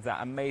they have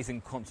that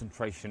amazing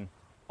concentration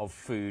of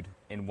food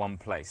in one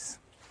place.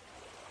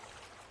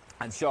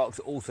 And sharks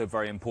are also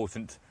very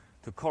important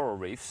to coral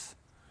reefs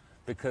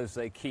because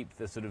they keep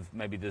the sort of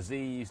maybe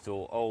diseased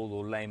or old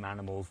or lame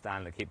animals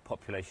down. They keep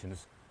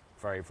populations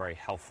very, very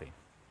healthy.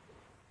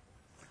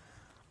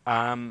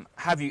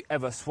 Have you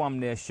ever swum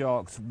near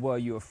sharks? Were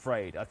you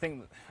afraid? I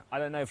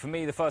don't know, for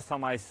me, the first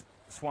time I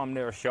swam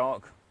near a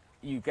shark,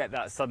 you get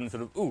that sudden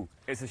sort of, ooh,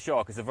 it's a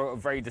shark. It's a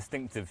very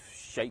distinctive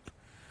shape.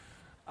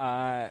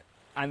 And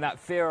that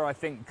fear, I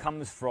think,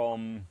 comes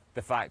from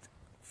the fact,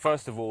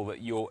 first of all,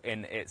 that you're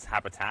in its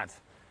habitat.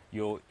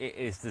 It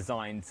is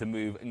designed to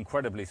move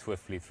incredibly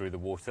swiftly through the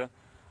water.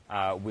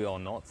 We are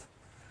not.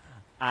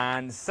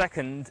 And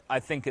second, I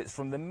think it's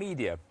from the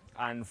media,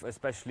 and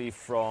especially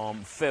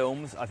from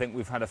films. I think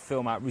we've had a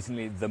film out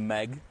recently, The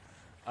Meg.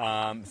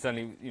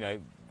 Certainly,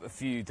 a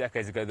few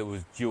decades ago there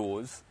was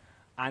Jaws.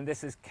 And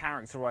this has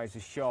characterized a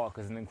shark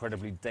as an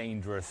incredibly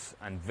dangerous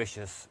and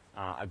vicious,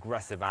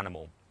 aggressive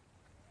animal.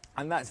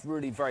 And that's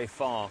really very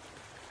far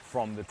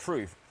from the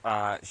truth.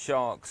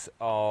 Sharks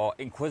are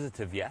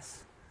inquisitive,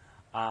 yes,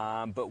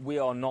 but we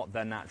are not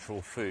their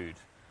natural food.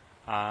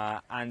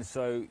 And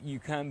so you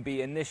can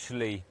be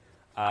initially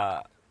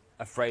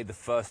afraid the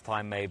first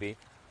time maybe,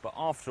 but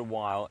after a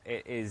while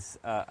it is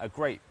a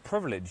great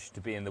privilege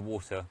to be in the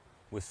water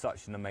with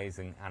such an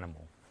amazing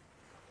animal.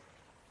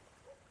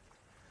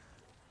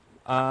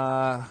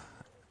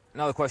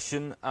 Another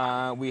question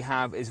we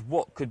have is,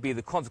 what could be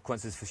the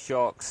consequences for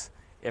sharks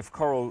if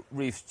coral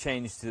reefs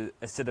change to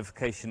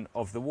acidification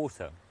of the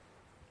water?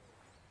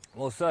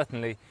 Well,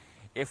 certainly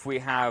if we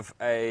have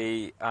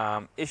a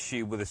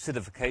issue with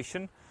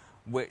acidification,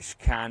 which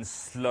can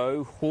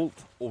slow,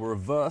 halt or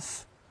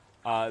reverse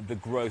the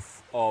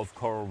growth of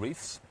coral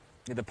reefs,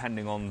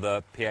 depending on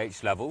the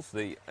pH levels,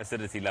 the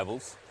acidity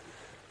levels,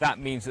 that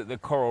means that the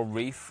coral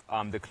reef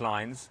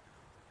declines.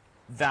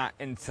 That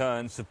in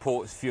turn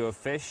supports fewer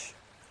fish.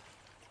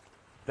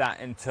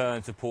 That in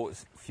turn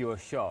supports fewer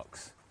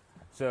sharks.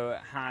 So it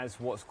has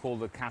what's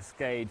called a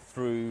cascade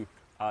through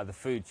the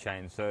food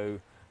chain. So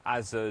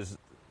as there's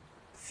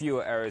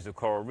fewer areas of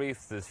coral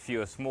reef, there's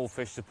fewer small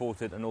fish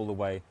supported, and all the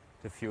way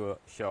to fewer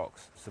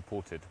sharks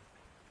supported.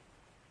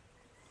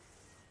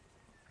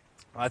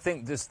 I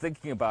think just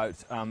thinking about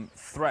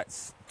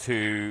threats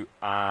to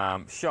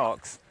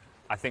sharks,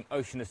 I think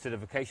ocean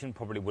acidification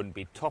probably wouldn't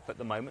be top at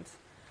the moment.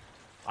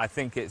 I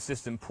think it's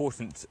just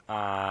important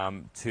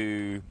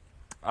to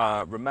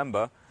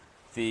remember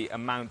the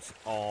amount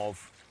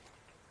of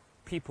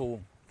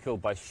people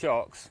killed by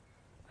sharks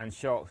and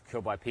sharks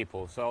killed by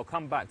people. So I'll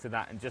come back to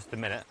that in just a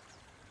minute.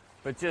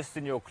 But just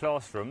in your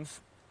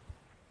classrooms,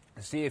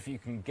 see if you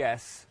can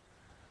guess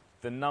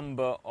the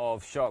number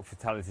of shark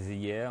fatalities a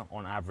year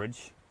on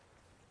average,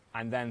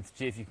 and then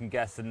see if you can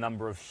guess the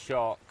number of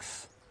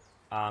sharks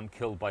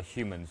killed by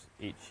humans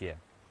each year.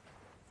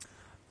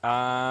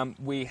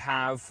 We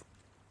have,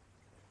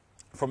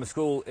 from a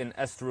school in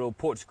Estoril,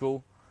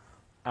 Portugal,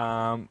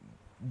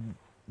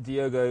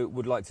 Diogo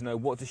would like to know,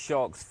 what do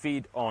sharks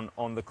feed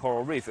on the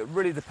coral reef? It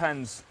really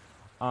depends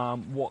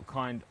what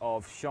kind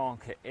of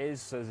shark it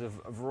is. So there's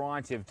a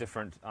variety of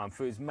different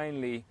foods,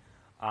 mainly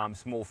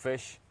small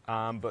fish,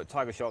 but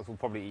tiger sharks will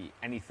probably eat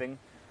anything.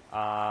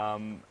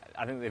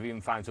 I think they've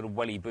even found sort of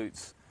welly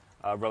boots,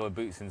 rubber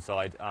boots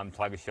inside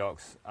tiger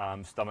sharks'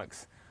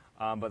 stomachs,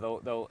 but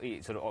they'll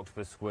eat sort of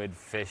octopus, squid,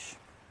 fish,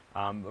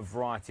 a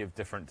variety of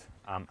different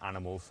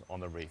animals on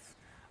the reef.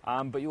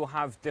 But you'll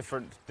have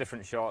different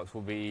sharks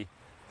will be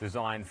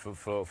designed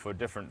for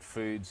different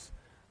foods.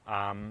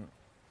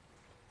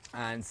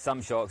 And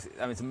some sharks,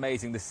 I mean, it's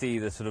amazing to see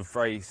the sort of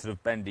very sort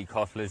of bendy,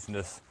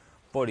 cartilaginous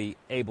body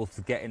able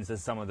to get into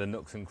some of the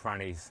nooks and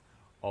crannies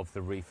of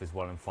the reef as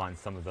well and find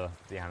some of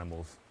the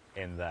animals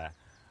in there.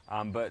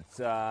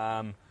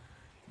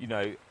 You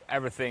know,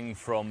 everything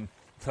from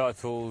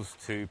turtles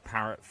to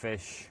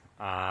parrotfish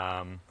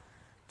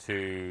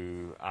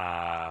to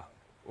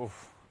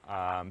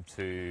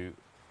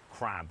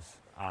crabs.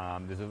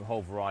 There's a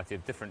whole variety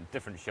of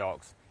different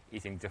sharks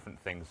eating different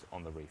things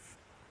on the reef.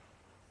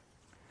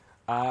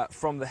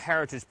 From the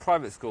Heritage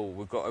Private School,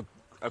 we've got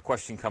a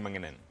question coming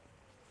in.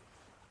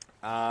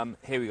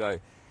 Here we go.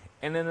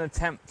 In an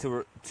attempt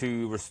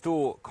to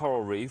restore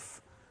coral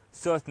reef,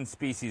 certain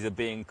species are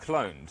being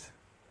cloned.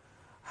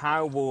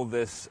 How will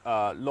this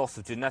loss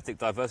of genetic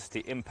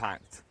diversity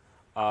impact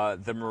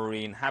the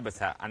marine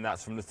habitat? And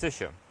that's from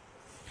Letitia.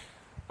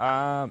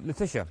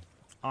 Letitia,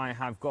 I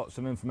have got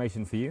some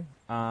information for you.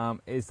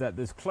 Is that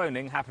there's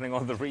cloning happening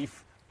on the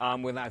reef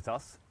without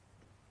us.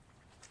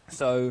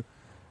 So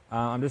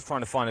I'm just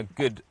trying to find a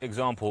good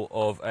example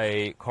of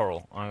a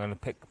coral. I'm going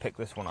to pick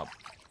this one up.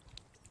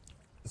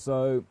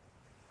 So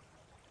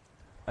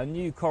a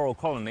new coral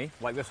colony,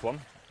 like this one,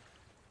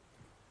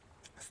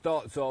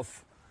 starts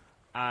off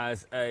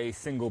as a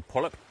single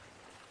polyp,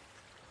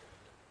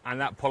 and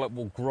that polyp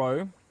will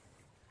grow,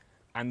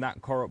 and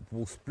that coral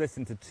will split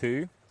into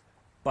two,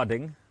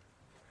 budding,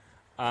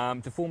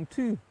 to form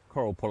two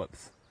coral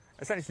polyps,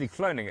 essentially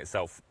cloning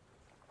itself.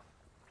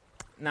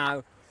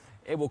 Now,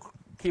 it will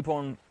keep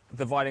on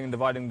dividing and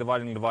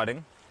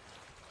dividing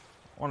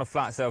on a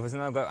flat surface,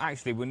 and they'll go,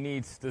 actually,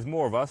 there's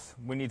more of us,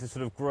 we need to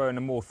sort of grow in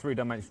a more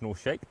three-dimensional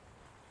shape.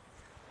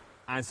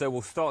 And so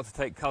we'll start to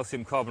take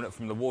calcium carbonate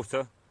from the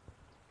water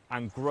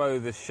and grow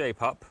this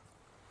shape up,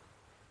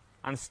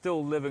 and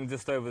still living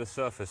just over the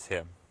surface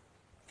here.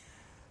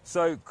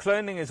 So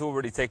cloning is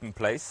already taking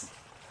place,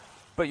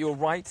 but you're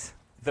right,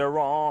 there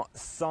are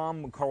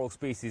some coral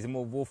species, and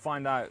we'll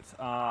find out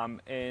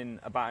in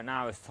about an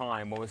hour's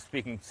time when we're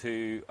speaking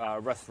to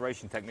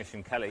restoration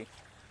technician Kelly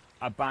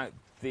about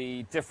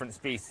the different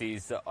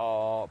species that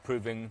are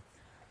proving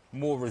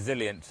more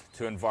resilient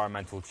to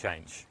environmental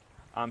change.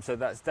 So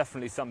that's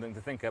definitely something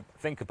to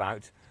think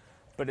about.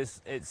 But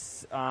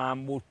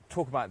we'll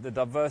talk about the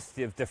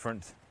diversity of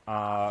different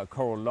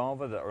coral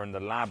larvae that are in the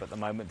lab at the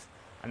moment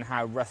and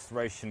how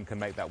restoration can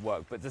make that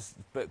work.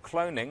 But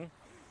cloning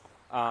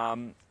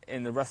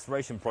in the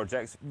restoration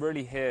projects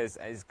really here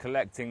is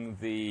collecting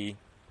the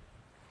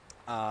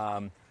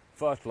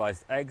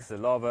fertilized eggs, the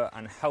larvae,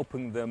 and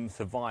helping them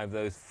survive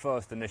those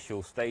first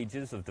initial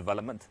stages of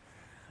development,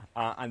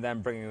 and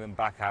then bringing them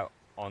back out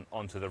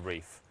onto the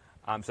reef.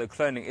 So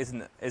cloning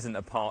isn't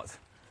a part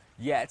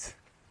yet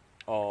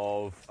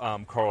of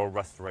coral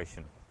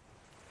restoration.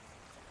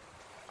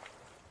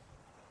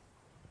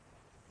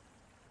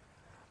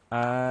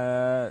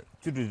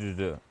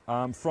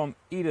 From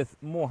Edith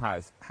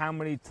Morehouse, how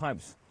many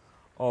types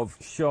of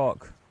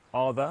shark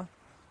are there?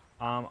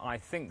 I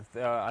think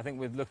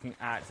we're looking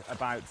at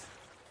about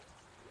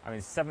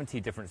 70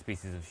 different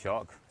species of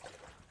shark.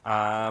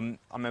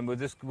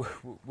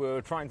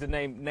 We're trying to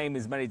name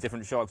as many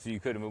different sharks as you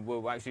could, and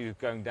we're actually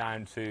going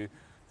down to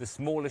the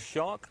smallest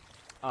shark,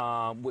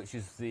 which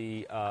is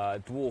the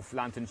dwarf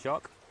lantern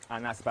shark,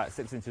 and that's about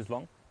 6 inches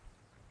long.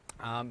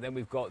 Then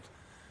we've got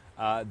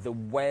the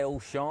whale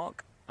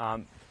shark,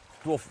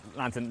 dwarf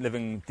lantern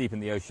living deep in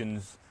the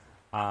oceans,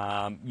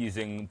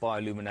 using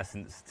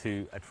bioluminescence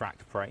to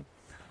attract prey.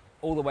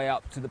 All the way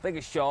up to the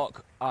biggest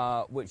shark,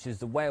 which is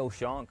the whale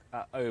shark,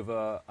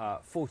 over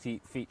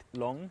 40 feet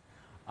long.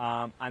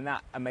 And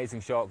that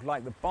amazing shark,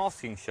 like the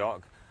basking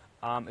shark,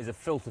 is a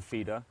filter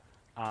feeder,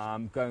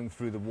 going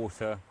through the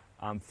water,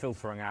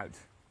 filtering out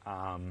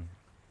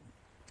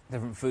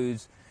different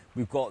foods.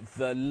 We've got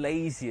the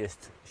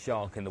laziest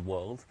shark in the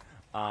world,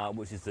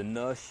 which is the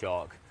nurse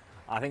shark.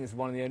 I think it's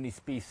one of the only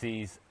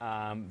species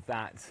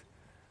that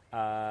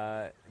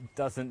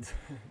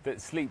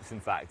sleeps, in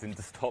fact, and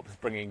just stops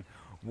bringing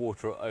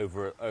water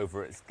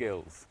over its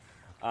gills.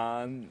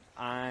 And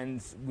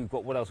we've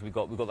got, what else we've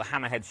got? We've got the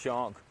hammerhead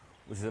shark,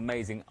 which is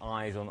amazing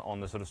eyes on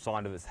the sort of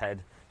side of its head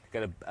to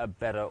get a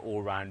better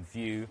all-round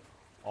view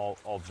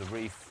of the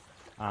reef.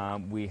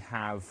 We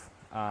have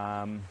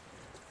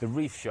the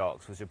reef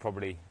sharks, which are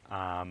probably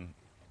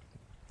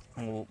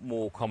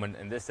more common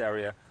in this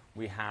area.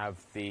 We have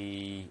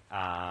the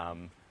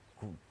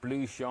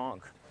blue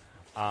shark,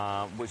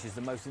 which is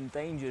the most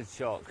endangered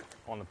shark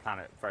on the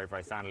planet, very,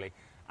 very sadly.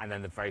 And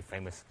then the very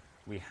famous,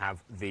 we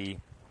have the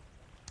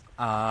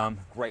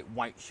great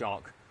white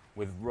shark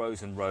with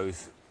rows and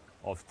rows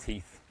of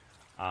teeth,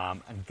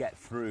 and get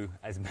through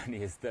as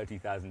many as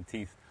 30,000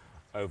 teeth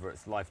over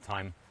its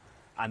lifetime.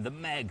 And the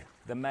Meg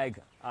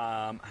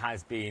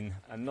has been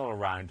not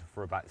around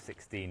for about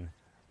 16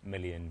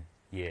 million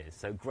years.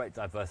 So great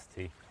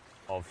diversity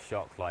of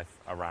shark life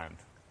around.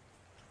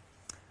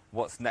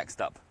 What's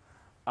next up?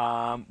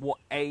 What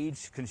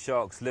age can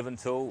sharks live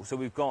until? So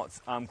we've got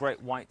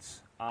great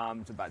whites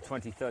to about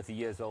 20, 30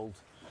 years old.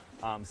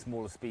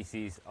 Smaller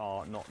species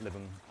are not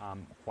living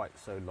quite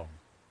so long.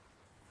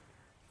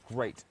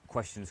 Great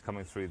questions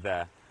coming through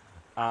there.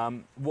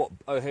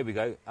 Here we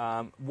go.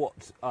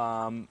 What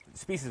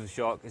species of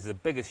shark is the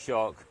biggest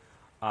shark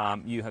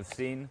you have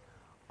seen?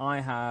 I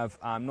have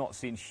not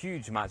seen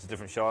huge amounts of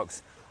different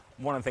sharks.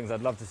 One of the things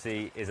I'd love to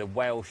see is a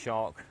whale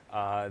shark,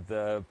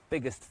 the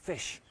biggest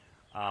fish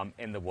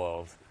in the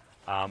world,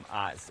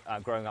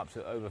 growing up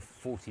to over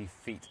 40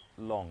 feet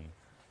long.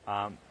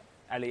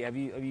 Ellie, have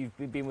you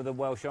been with a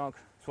whale shark?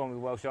 Swum with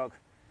a whale shark?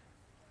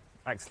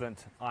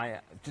 Excellent.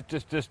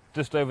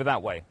 Just over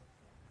that way.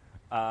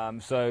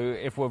 So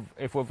if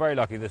we're very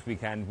lucky this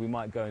weekend, we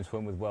might go and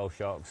swim with whale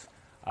sharks.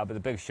 But the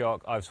big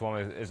shark I've swum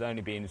with has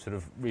only been sort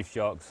of reef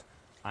sharks,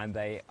 and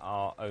they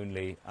are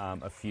only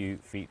a few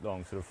feet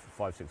long, sort of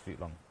 5-6 feet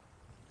long.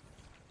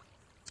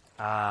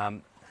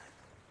 I've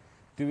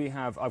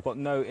got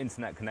no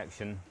internet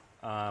connection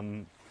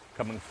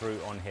coming through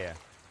on here.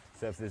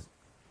 So if there's...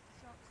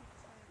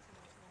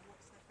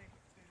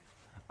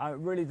 It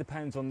really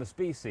depends on the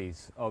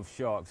species of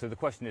shark. So the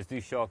question is,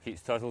 do shark eat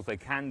turtles? They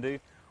can do.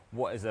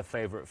 What is their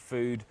favourite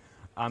food?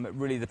 It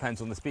really depends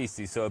on the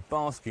species. So a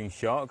basking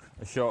shark,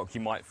 a shark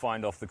you might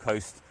find off the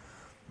coast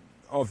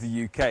of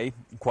the UK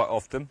quite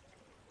often,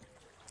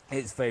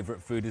 its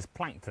favourite food is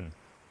plankton.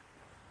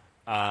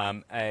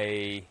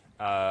 A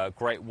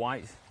great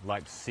white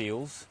likes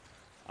seals.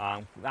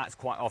 That's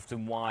quite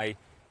often why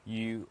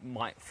you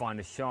might find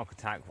a shark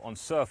attack on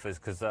surfers,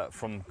 because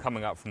from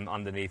coming up from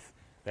underneath,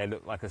 they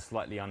look like a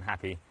slightly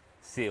unhappy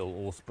seal,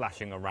 all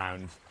splashing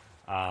around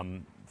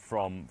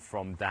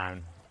from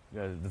down,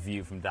 the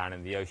view from down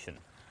in the ocean.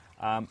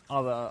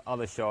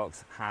 Other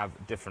sharks have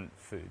different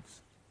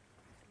foods.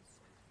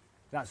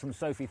 That's from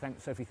Sophie.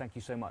 Sophie, thank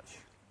you so much.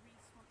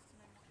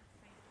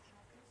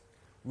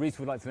 Reese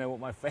would like to know what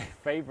my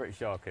favourite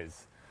shark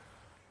is.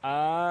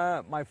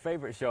 My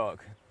favourite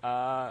shark,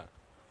 I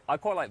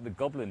quite like the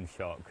goblin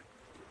shark.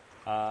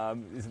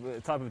 It's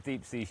a type of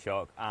deep sea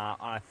shark.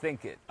 I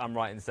think I'm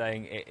right in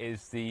saying it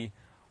is the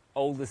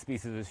oldest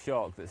species of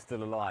shark that's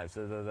still alive.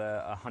 So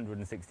they're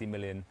 160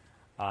 million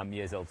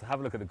years old. So have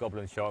a look at the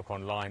goblin shark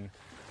online.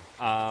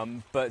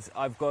 But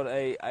I've got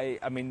I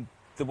mean,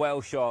 the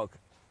whale shark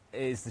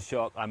is the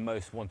shark I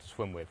most want to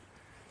swim with,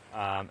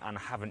 and I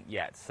haven't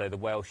yet. So the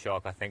whale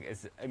shark, I think,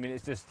 it's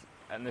just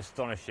an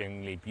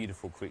astonishingly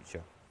beautiful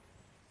creature.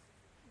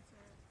 It's a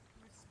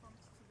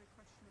response to the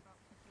question about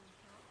people and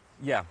sharks.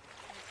 Yeah.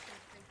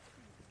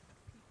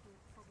 People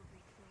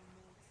probably kill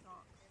more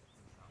sharks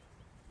than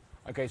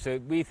sharks. Okay, so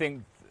we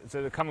think,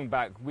 coming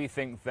back, we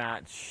think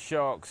that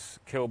sharks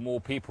kill more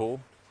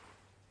people.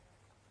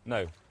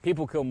 No,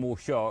 people kill more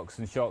sharks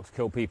than sharks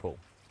kill people.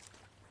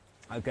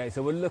 Okay,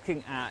 so we're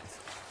looking at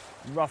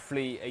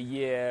roughly a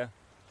year,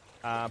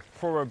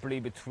 probably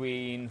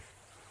between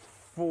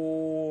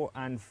 4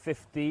 and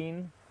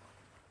 15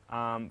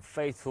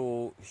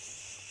 fatal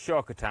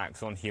shark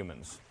attacks on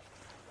humans.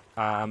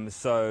 And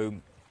that's,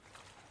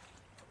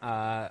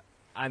 I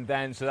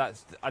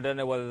don't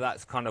know whether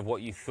that's kind of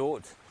what you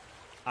thought.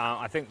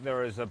 I think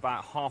there is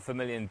about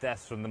 500,000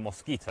 deaths from the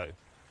mosquito.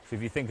 So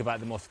if you think about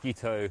the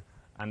mosquito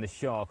and the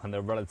shark and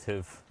their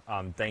relative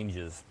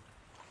dangers.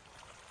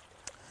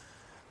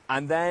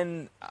 And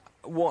then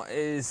what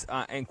is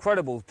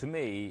incredible to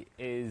me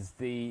is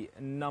the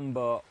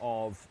number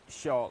of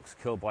sharks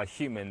killed by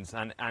humans,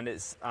 and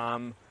it's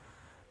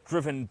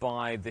driven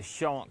by the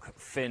shark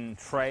fin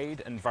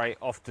trade, and very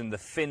often the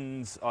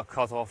fins are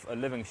cut off a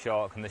living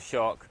shark and the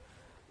shark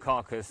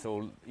carcass,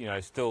 or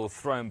still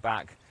thrown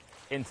back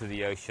into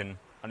the ocean,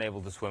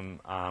 unable to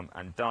swim,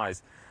 and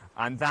dies.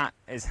 And that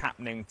is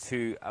happening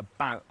to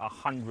about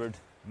 100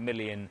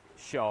 million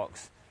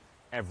sharks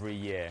every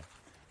year.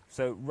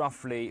 So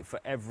roughly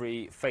for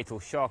every fatal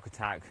shark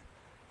attack,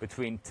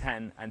 between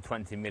 10 and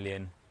 20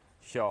 million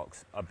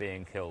sharks are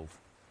being killed.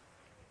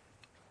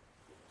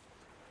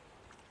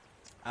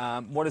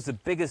 What is the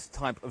biggest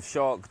type of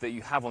shark that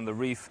you have on the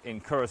reef in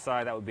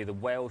Curacao? That would be the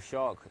whale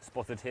shark,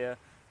 spotted here,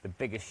 the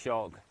biggest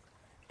shark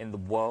in the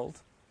world.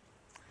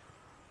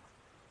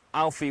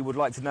 Alfie would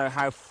like to know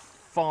how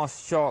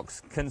fast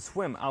sharks can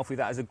swim. Alfie,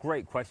 that is a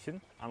great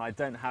question, and I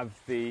don't have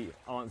the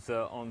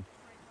answer on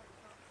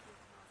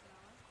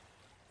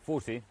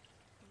 40.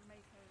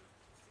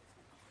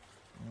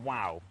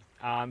 Wow.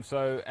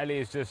 So Ellie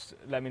has just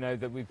let me know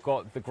that we've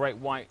got the great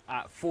white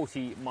at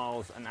 40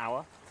 miles an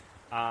hour,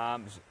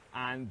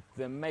 and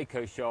the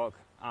mako shark.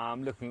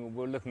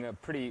 We're looking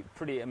at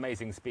pretty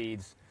amazing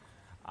speeds.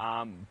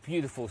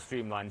 Beautiful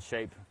streamlined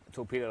shape,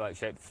 torpedo-like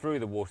shape through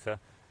the water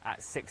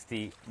at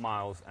 60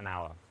 miles an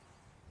hour.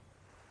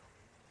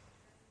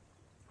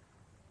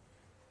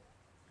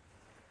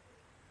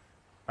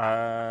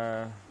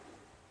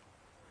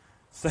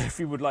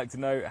 Sophie would like to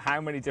know how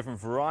many different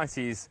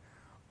varieties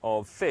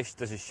of fish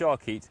does a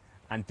shark eat,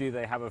 and do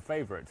they have a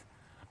favourite?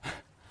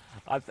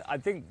 I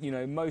think, you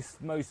know,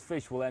 most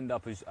fish will end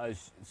up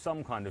as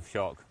some kind of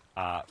shark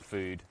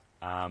food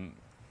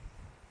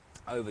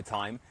over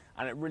time,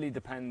 and it really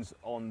depends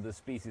on the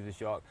species of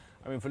shark.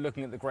 I mean, for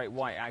looking at the great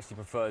white, it actually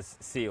prefers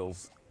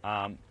seals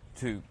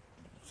too.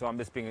 So I'm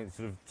just being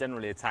sort of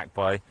generally attacked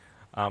by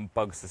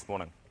bugs this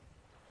morning.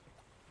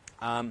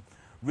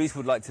 Reese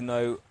would like to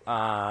know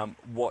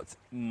what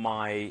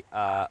my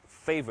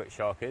favourite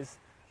shark is.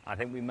 I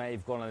think we may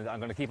have gone. I'm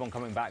going to keep on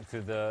coming back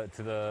to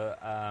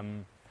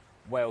the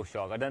whale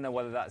shark. I don't know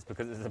whether that's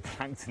because it's a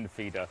plankton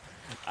feeder,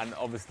 and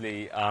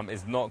obviously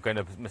is not going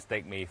to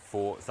mistake me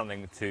for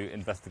something to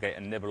investigate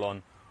and nibble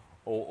on,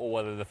 or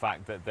whether the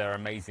fact that they're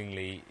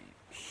amazingly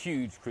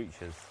huge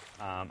creatures,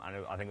 and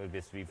I think it would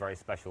just be very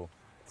special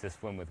to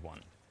swim with one.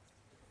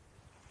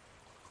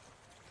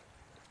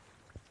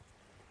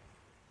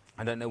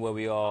 I don't know where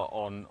we are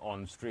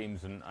on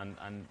streams and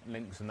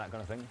links and that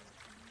kind of thing.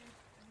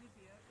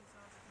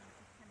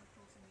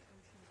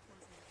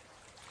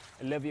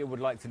 Olivia would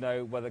like to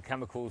know whether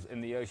chemicals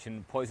in the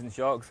ocean poison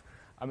sharks.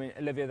 I mean,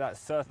 Olivia, that's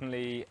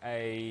certainly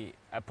a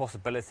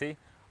possibility.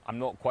 I'm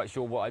not quite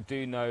sure. What I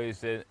do know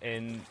is that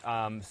in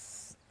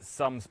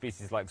some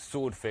species like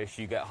swordfish,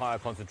 you get higher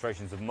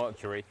concentrations of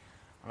mercury,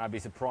 and I'd be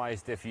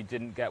surprised if you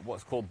didn't get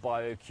what's called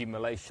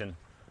bioaccumulation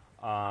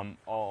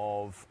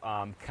of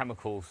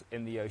chemicals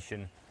in the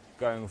ocean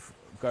going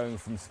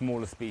from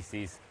smaller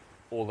species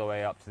all the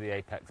way up to the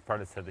apex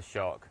predator, the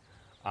shark.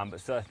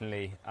 But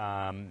certainly,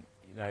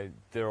 you know,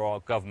 there are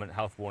government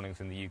health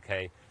warnings in the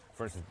UK,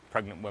 for instance,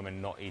 pregnant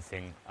women not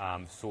eating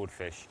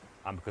swordfish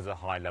because of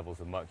high levels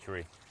of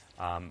mercury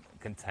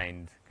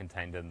contained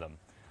in them.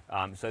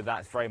 So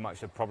that's very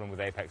much a problem with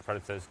apex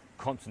predators,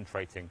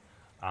 concentrating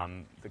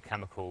the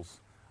chemicals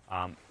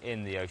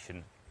in the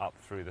ocean up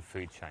through the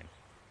food chain.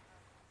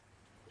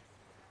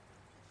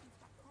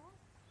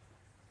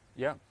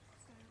 Yeah.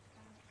 So,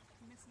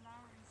 Miss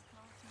Lowry's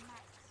class,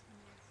 Max in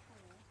year 4,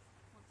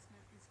 wants to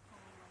know, is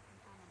coral like an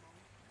animal?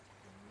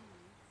 And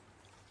Neve,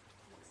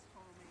 what's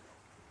coral made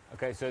of?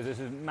 Okay, so this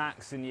is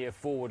Max in year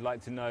 4 would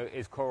like to know,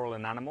 is coral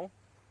an animal?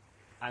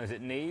 And is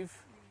it Neve?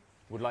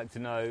 Would like to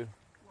know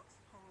What's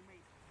coral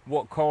made of?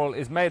 what coral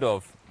is made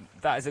of.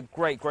 That is a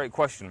great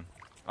question.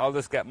 I'll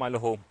just get my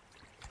little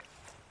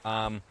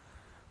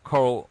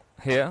coral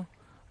here.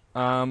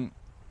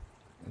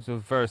 So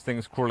various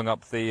things crawling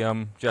up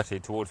the jetty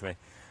towards me.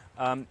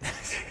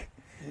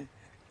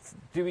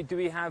 Do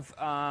we have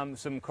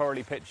some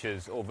corally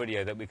pictures or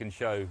video that we can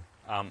show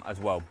as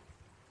well?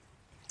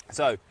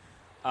 So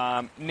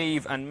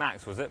Neve and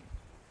Max, was it?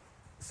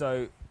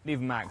 So Neve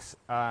and Max,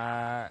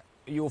 are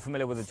you all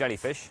familiar with a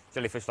jellyfish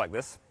like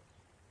this?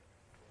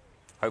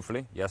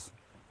 Hopefully, yes.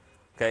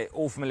 Okay,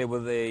 all familiar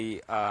with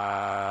the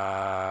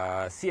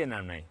sea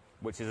anemone,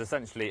 which is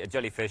essentially a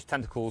jellyfish,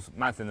 tentacles,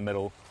 mouth in the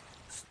middle,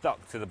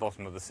 stuck to the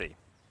bottom of the sea.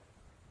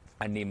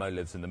 And Nemo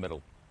lives in the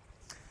middle.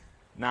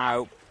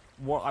 Now,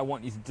 what I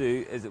want you to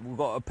do is that we've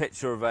got a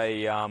picture of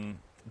a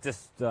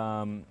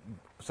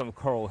some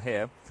coral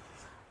here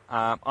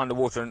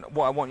underwater, and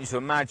what I want you to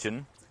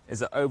imagine is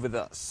that over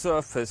the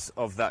surface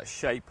of that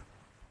shape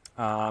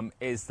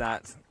is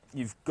that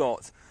you've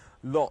got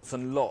lots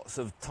and lots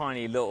of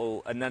tiny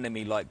little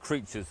anemone-like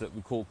creatures that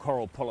we call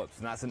coral polyps,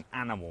 and that's an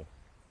animal.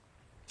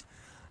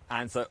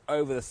 And so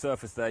over the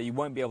surface there, you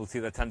won't be able to see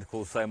their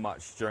tentacles so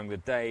much during the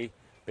day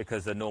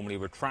because they're normally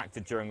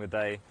retracted during the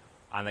day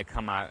and they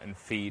come out and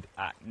feed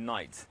at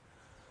night.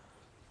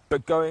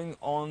 But going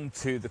on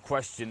to the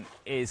question,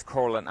 is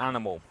coral an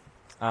animal?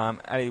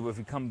 Ellie, if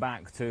we come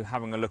back to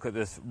having a look at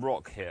this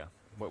rock here,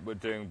 what we're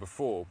doing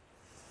before.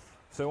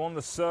 So on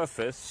the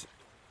surface,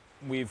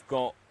 we've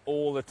got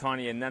all the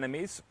tiny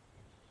anemones,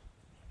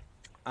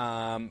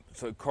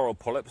 so coral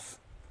polyps,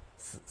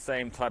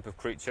 same type of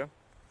creature.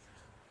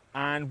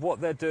 And what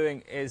they're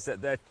doing is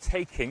that they're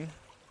taking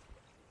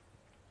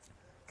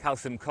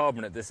calcium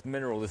carbonate, this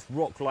mineral, this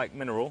rock-like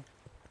mineral,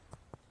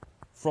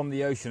 from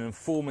the ocean and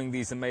forming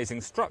these amazing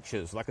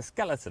structures like a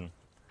skeleton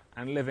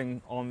and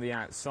living on the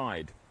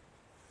outside.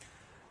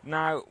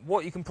 Now,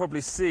 what you can probably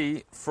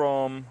see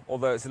from,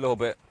 although it's a little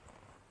bit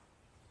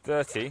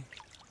dirty,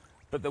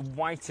 but the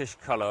whitish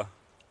colour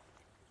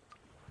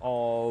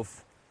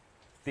of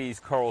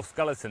these coral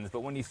skeletons, but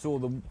when you saw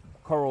the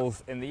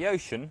corals in the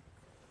ocean,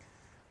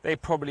 they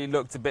probably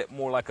looked a bit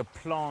more like a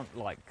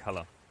plant-like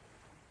colour.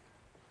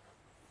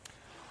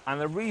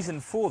 And the reason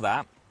for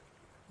that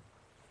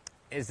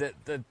is that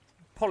the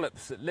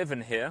polyps that live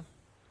in here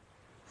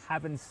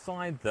have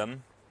inside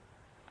them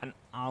an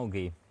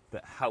algae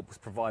that helps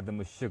provide them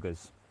with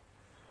sugars.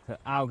 So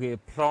algae, a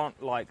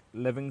plant-like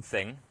living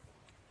thing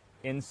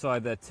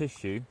inside their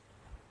tissue,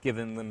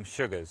 giving them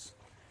sugars.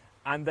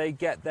 And they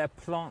get their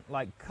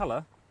plant-like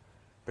colour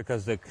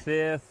because they're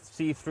clear,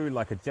 see-through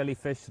like a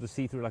jellyfish, sort of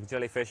see-through like a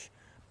jellyfish,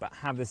 but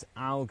have this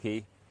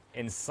algae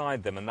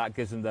inside them, and that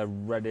gives them their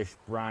reddish,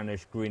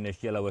 brownish,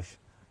 greenish, yellowish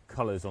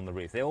colours on the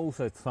reef. They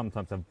also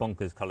sometimes have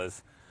bonkers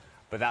colours,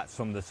 but that's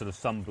from the sort of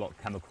sunblock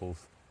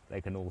chemicals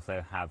they can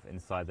also have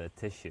inside their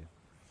tissue.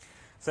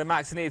 So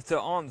Max and Eve, to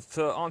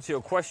answer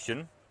your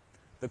question,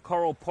 the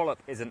coral polyp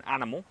is an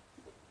animal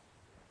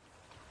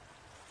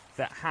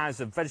that has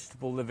a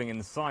vegetable living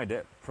inside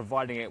it,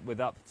 providing it with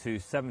up to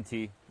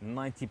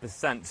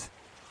 70–90%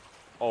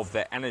 of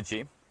their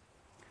energy,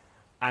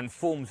 and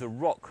forms a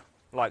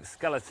rock-like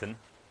skeleton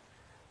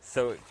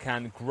so it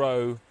can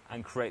grow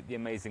and create the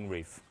amazing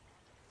reef.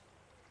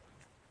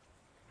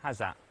 How's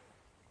that?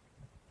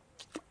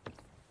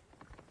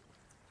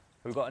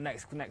 We've got a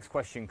next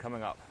question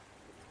coming up.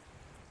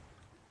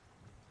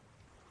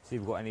 See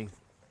if we've got any.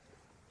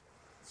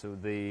 So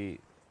the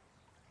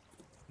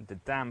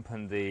damp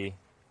and the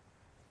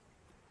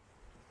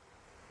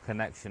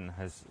connection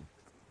has.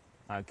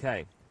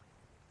 Okay.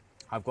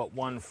 I've got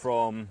one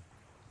from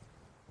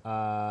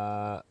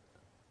Nova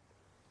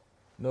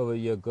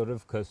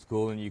Yegorivka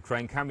School in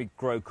Ukraine. Can we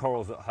grow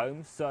corals at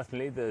home?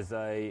 Certainly. There's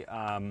a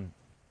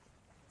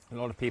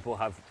lot of people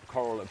have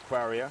coral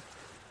aquaria.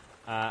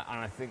 And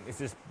I think it's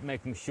just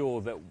making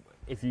sure that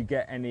if you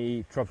get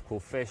any tropical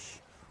fish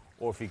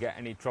or if you get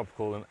any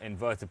tropical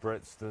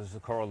invertebrates, there's the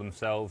coral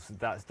themselves,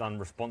 that's done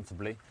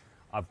responsibly.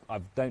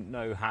 I don't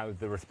know how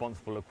the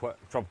responsible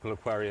tropical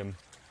aquarium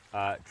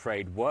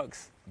trade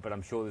works, but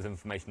I'm sure there's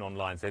information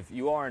online. So if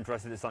you are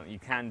interested, it's something you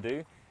can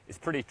do. It's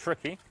pretty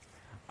tricky,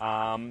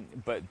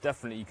 but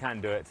definitely you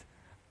can do it,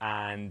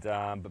 and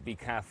but be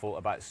careful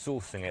about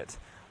sourcing it.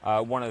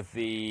 One of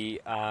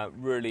the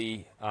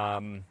really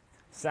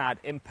sad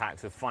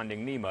impacts of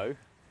Finding Nemo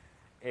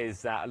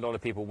is that a lot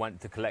of people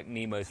went to collect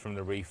Nemos from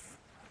the reef,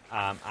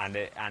 and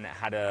it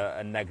had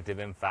a negative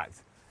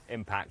impact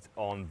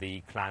on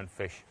the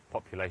clownfish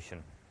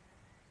population.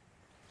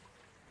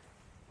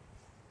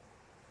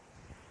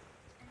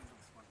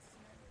 Amos wants to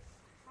know,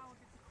 how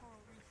did the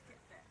coral reef get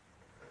there?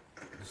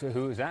 So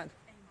who is that?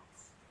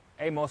 Amos.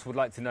 Amos would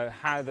like to know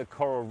how the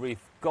coral reef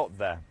got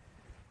there.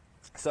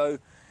 So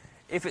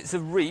if it's a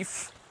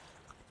reef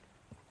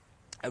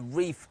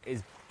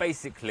is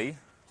basically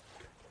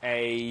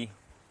a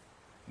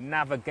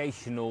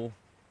navigational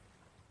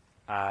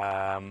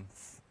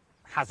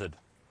hazard.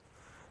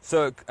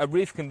 So a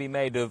reef can be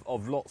made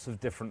of lots of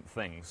different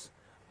things.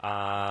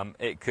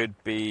 It could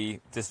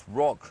be just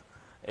rock,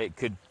 it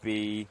could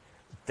be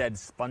dead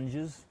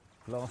sponges,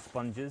 glass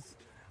sponges,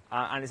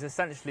 and it's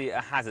essentially a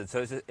hazard.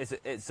 So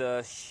it's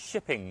a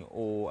shipping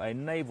or a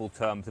naval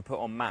term to put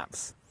on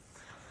maps.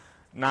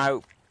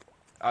 Now,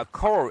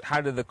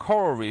 how did the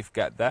coral reef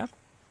get there?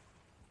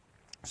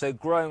 So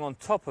growing on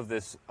top of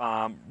this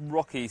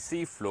rocky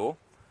seafloor,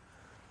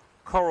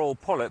 coral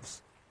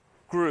polyps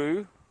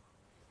grew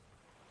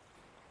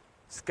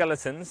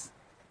skeletons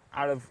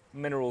out of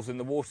minerals in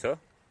the water.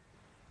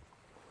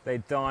 They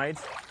died.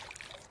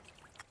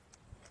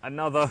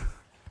 Another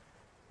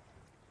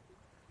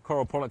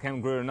coral polyp came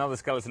and grew another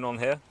skeleton on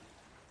here.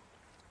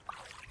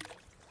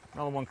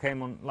 Another one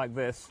came on like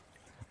this.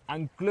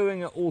 And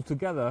gluing it all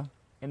together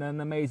in an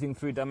amazing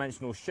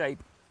three-dimensional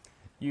shape,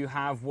 you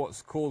have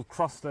what's called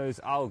crustose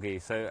algae.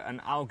 So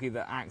an algae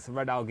that acts, a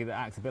red algae that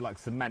acts a bit like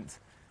cement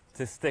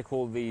to stick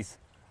all these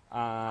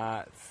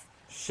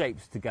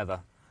shapes together.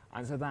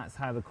 And so that's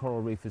how the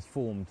coral reef is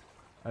formed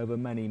over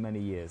many,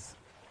 many years.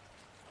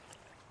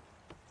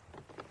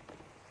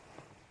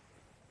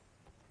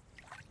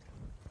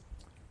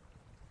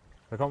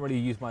 I can't really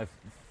use my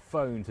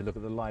phone to look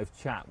at the live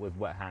chat with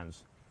wet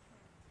hands.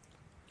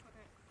 Got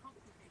a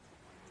complicated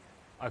one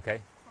here.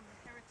 Okay. From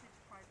the Heritage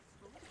Private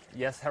School.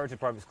 Yes, Heritage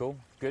Private School.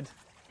 Good.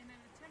 In an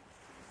attempt to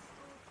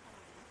restore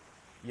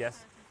coral, Yes.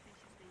 certain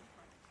species being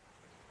cloned.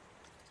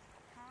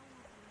 How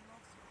will the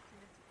loss of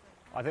genetic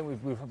I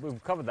think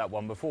we've covered that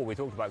one before. We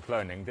talked about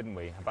cloning, didn't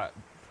we? About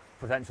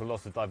potential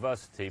loss of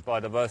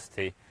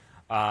biodiversity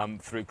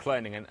through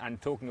cloning,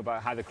 and talking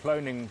about how the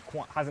cloning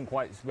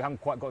we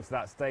haven't quite got to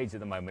that stage at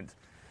the moment.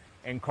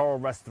 In coral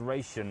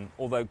restoration,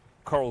 although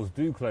corals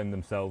do clone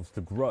themselves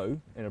to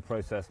grow in a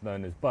process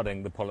known as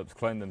budding, the polyps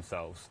clone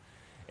themselves.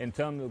 In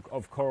terms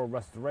of coral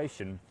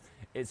restoration,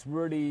 it's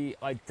really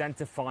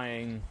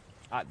identifying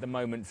at the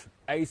moment,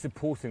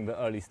 supporting the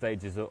early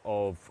stages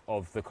of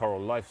the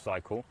coral life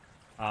cycle,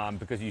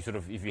 because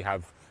if you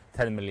have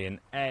 10 million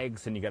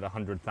eggs and you get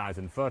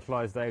 100,000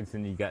 fertilized eggs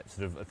and you get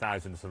sort of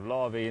 1,000 sort of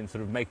larvae, and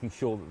sort of making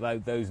sure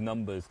that those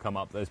numbers come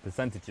up, those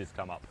percentages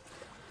come up.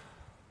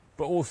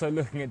 But also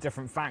looking at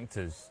different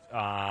factors.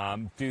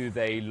 Do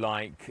they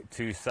like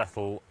to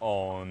settle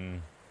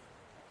on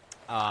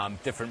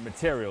different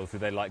materials? Do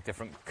they like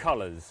different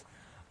colors?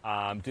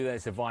 Do they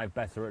survive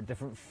better at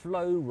different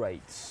flow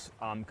rates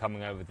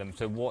coming over them?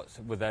 So what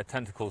with their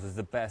tentacles is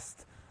the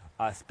best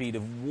speed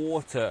of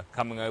water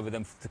coming over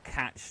them to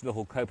catch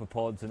little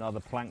copepods and other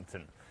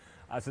plankton.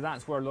 So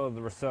that's where a lot of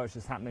the research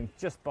is happening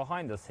just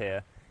behind us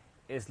here,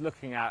 is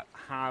looking at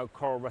how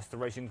coral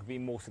restoration can be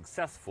more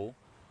successful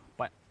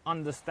by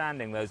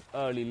understanding those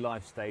early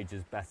life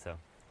stages better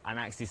and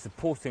actually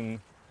supporting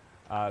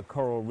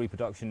coral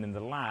reproduction in the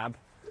lab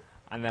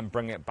and then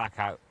bring it back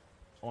out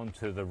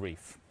onto the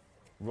reef.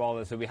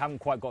 rather, so we haven't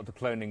quite got to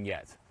cloning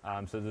yet.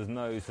 So there's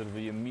no sort of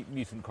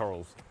mutant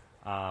corals.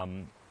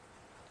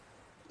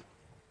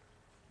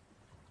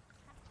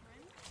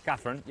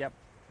 Catherine, yep.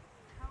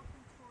 How can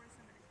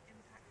tourism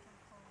impact on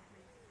coral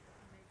reef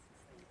and made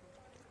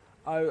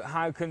sustainable? Oh,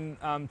 how can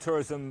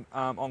tourism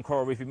on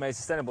coral reef be made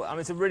sustainable? I mean,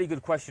 it's a really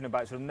good question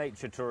about sort of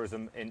nature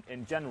tourism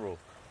in general.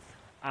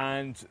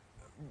 And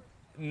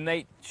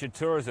nature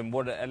tourism,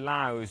 what it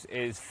allows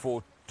is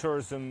for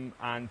tourism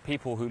and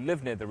people who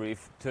live near the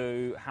reef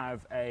to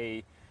have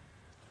a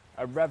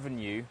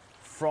revenue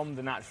from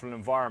the natural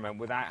environment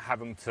without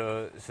having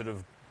to sort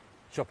of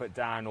chop it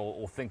down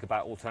or think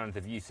about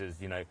alternative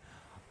uses. You know,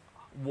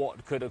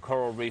 what could a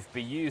coral reef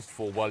be used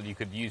for? Well, you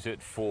could use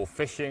it for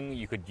fishing,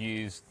 you could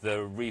use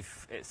the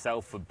reef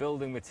itself for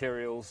building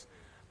materials,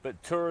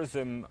 but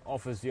tourism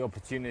offers the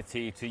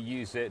opportunity to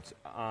use it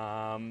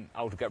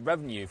or to get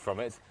revenue from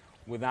it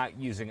without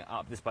using it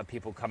up just by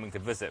people coming to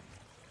visit.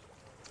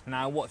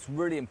 Now, what's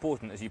really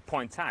important, as you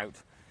point out,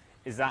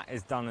 is that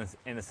is done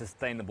in a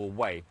sustainable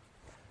way.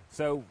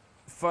 So,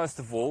 first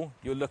of all,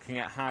 you're looking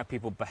at how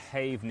people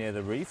behave near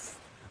the reef,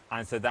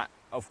 and so that,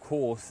 of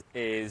course,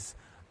 is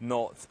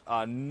not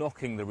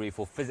knocking the reef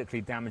or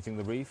physically damaging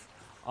the reef,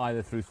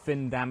 either through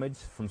fin damage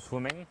from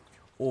swimming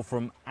or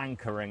from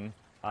anchoring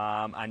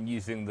and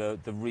using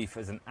the reef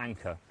as an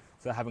anchor.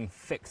 So having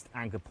fixed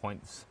anchor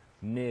points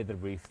near the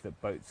reef that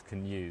boats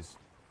can use.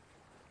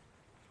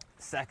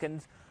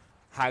 Second,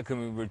 how can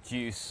we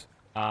reduce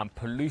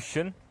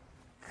pollution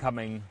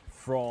coming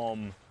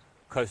from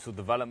coastal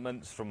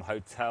developments, from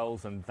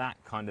hotels and that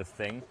kind of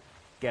thing,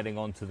 getting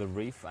onto the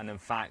reef? And in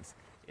fact,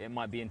 it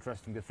might be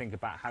interesting to think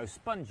about how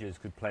sponges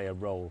could play a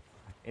role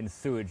in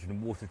sewage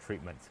and water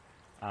treatment.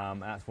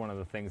 And that's one of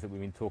the things that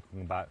we've been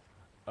talking about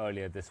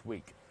earlier this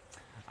week.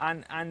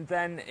 And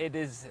then it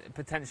is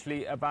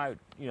potentially about,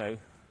 you know,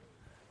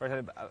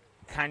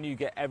 can you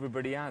get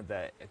everybody out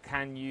there?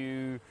 Can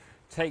you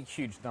take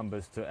huge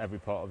numbers to every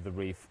part of the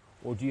reef?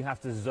 Or do you have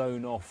to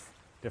zone off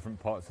different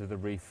parts of the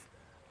reef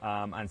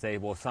and say,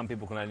 well, some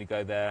people can only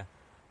go there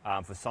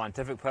for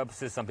scientific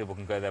purposes, some people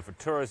can go there for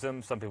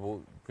tourism, some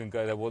people can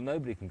go there, well,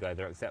 nobody can go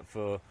there except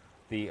for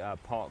the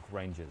park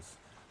rangers.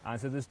 And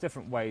so there's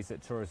different ways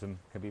that tourism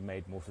can be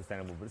made more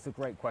sustainable, but it's a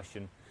great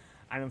question.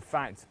 And in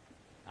fact,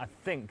 I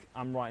think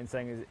I'm right in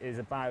saying is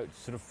about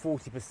sort of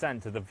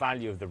 40% of the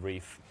value of the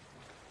reef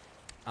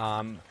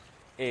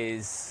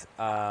is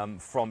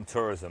from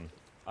tourism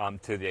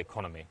to the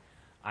economy.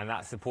 And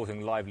that's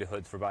supporting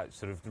livelihoods for about,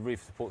 sort of, the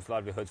reef supports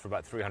livelihoods for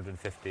about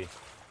 350,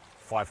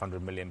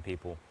 500 million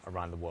people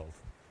around the world.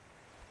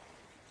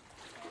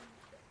 Can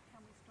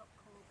we stop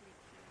coral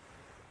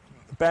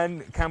bleaching?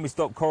 Ben, can we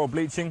stop coral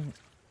bleaching?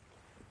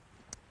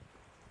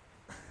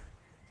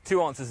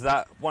 Two answers to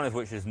that, one of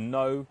which is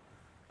no,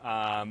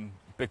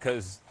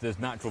 because there's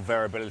natural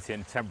variability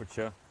in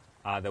temperature.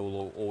 There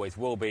will always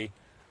will be,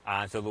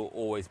 so there will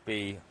always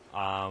be,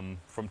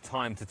 from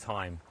time to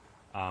time,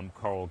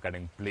 coral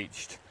getting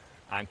bleached.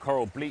 And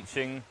coral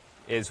bleaching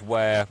is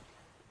where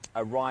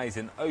a rise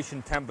in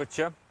ocean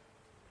temperature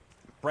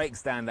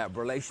breaks down that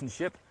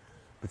relationship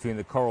between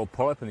the coral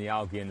polyp and the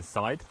algae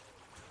inside.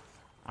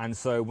 And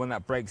so when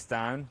that breaks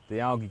down, the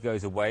algae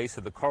goes away,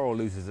 so the coral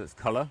loses its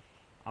colour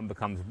and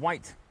becomes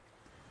white.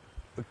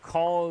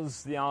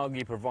 Because the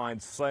algae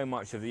provides so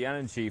much of the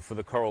energy for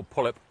the coral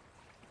polyp,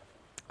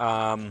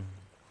 then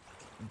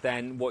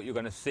what you're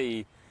going to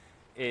see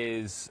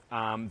is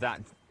that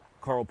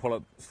coral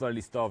polyp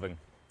slowly starving.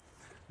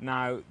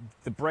 Now,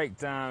 the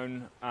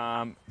breakdown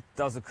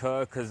does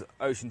occur because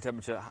ocean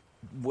temperature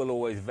will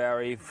always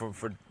vary for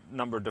a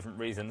number of different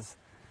reasons.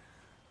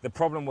 The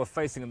problem we're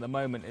facing at the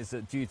moment is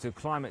that due to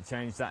climate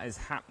change, that is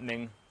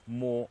happening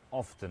more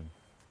often.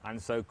 And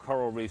so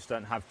coral reefs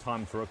don't have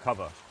time to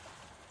recover.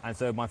 And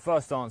so my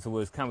first answer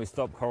was, can we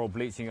stop coral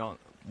bleaching?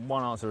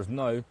 One answer is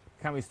no.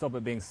 Can we stop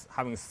it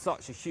having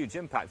such a huge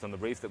impact on the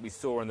reef that we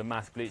saw in the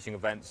mass bleaching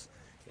events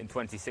in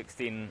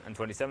 2016 and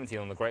 2017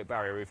 on the Great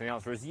Barrier Reef? And the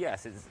answer is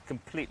yes. It's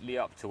completely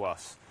up to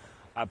us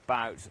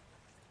about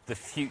the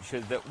future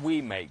that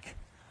we make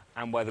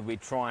and whether we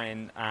try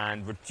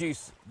and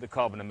reduce the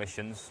carbon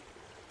emissions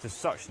to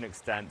such an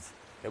extent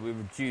that we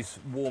reduce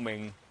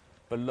warming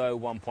below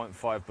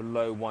 1.5,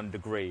 below 1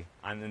 degree.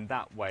 And in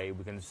that way,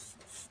 we can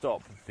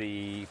stop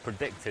the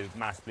predicted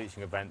mass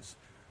bleaching events,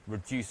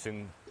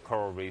 reducing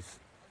coral reefs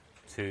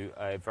to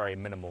a very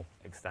minimal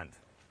extent.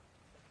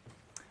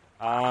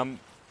 Are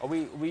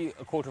we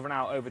a quarter of an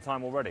hour over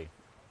time already?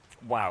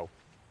 Wow.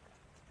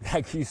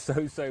 Thank you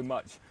so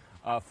much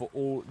for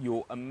all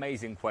your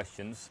amazing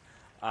questions.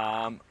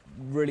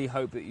 Really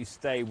hope that you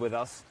stay with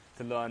us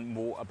to learn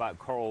more about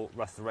coral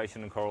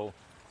restoration and coral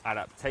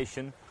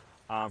adaptation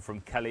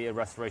from Kelly, a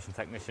restoration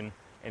technician,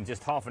 in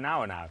just half an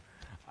hour now.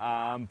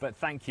 But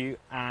thank you,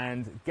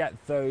 and get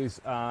those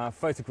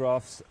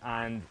photographs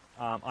and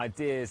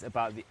ideas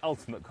about the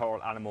ultimate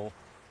coral animal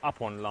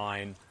up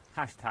online,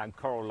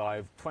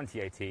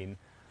 #CoralLive2018.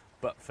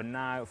 But for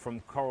now, from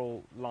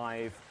Coral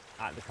Live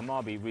at the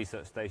Kamabi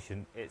Research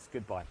Station, it's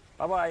goodbye.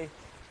 Bye-bye.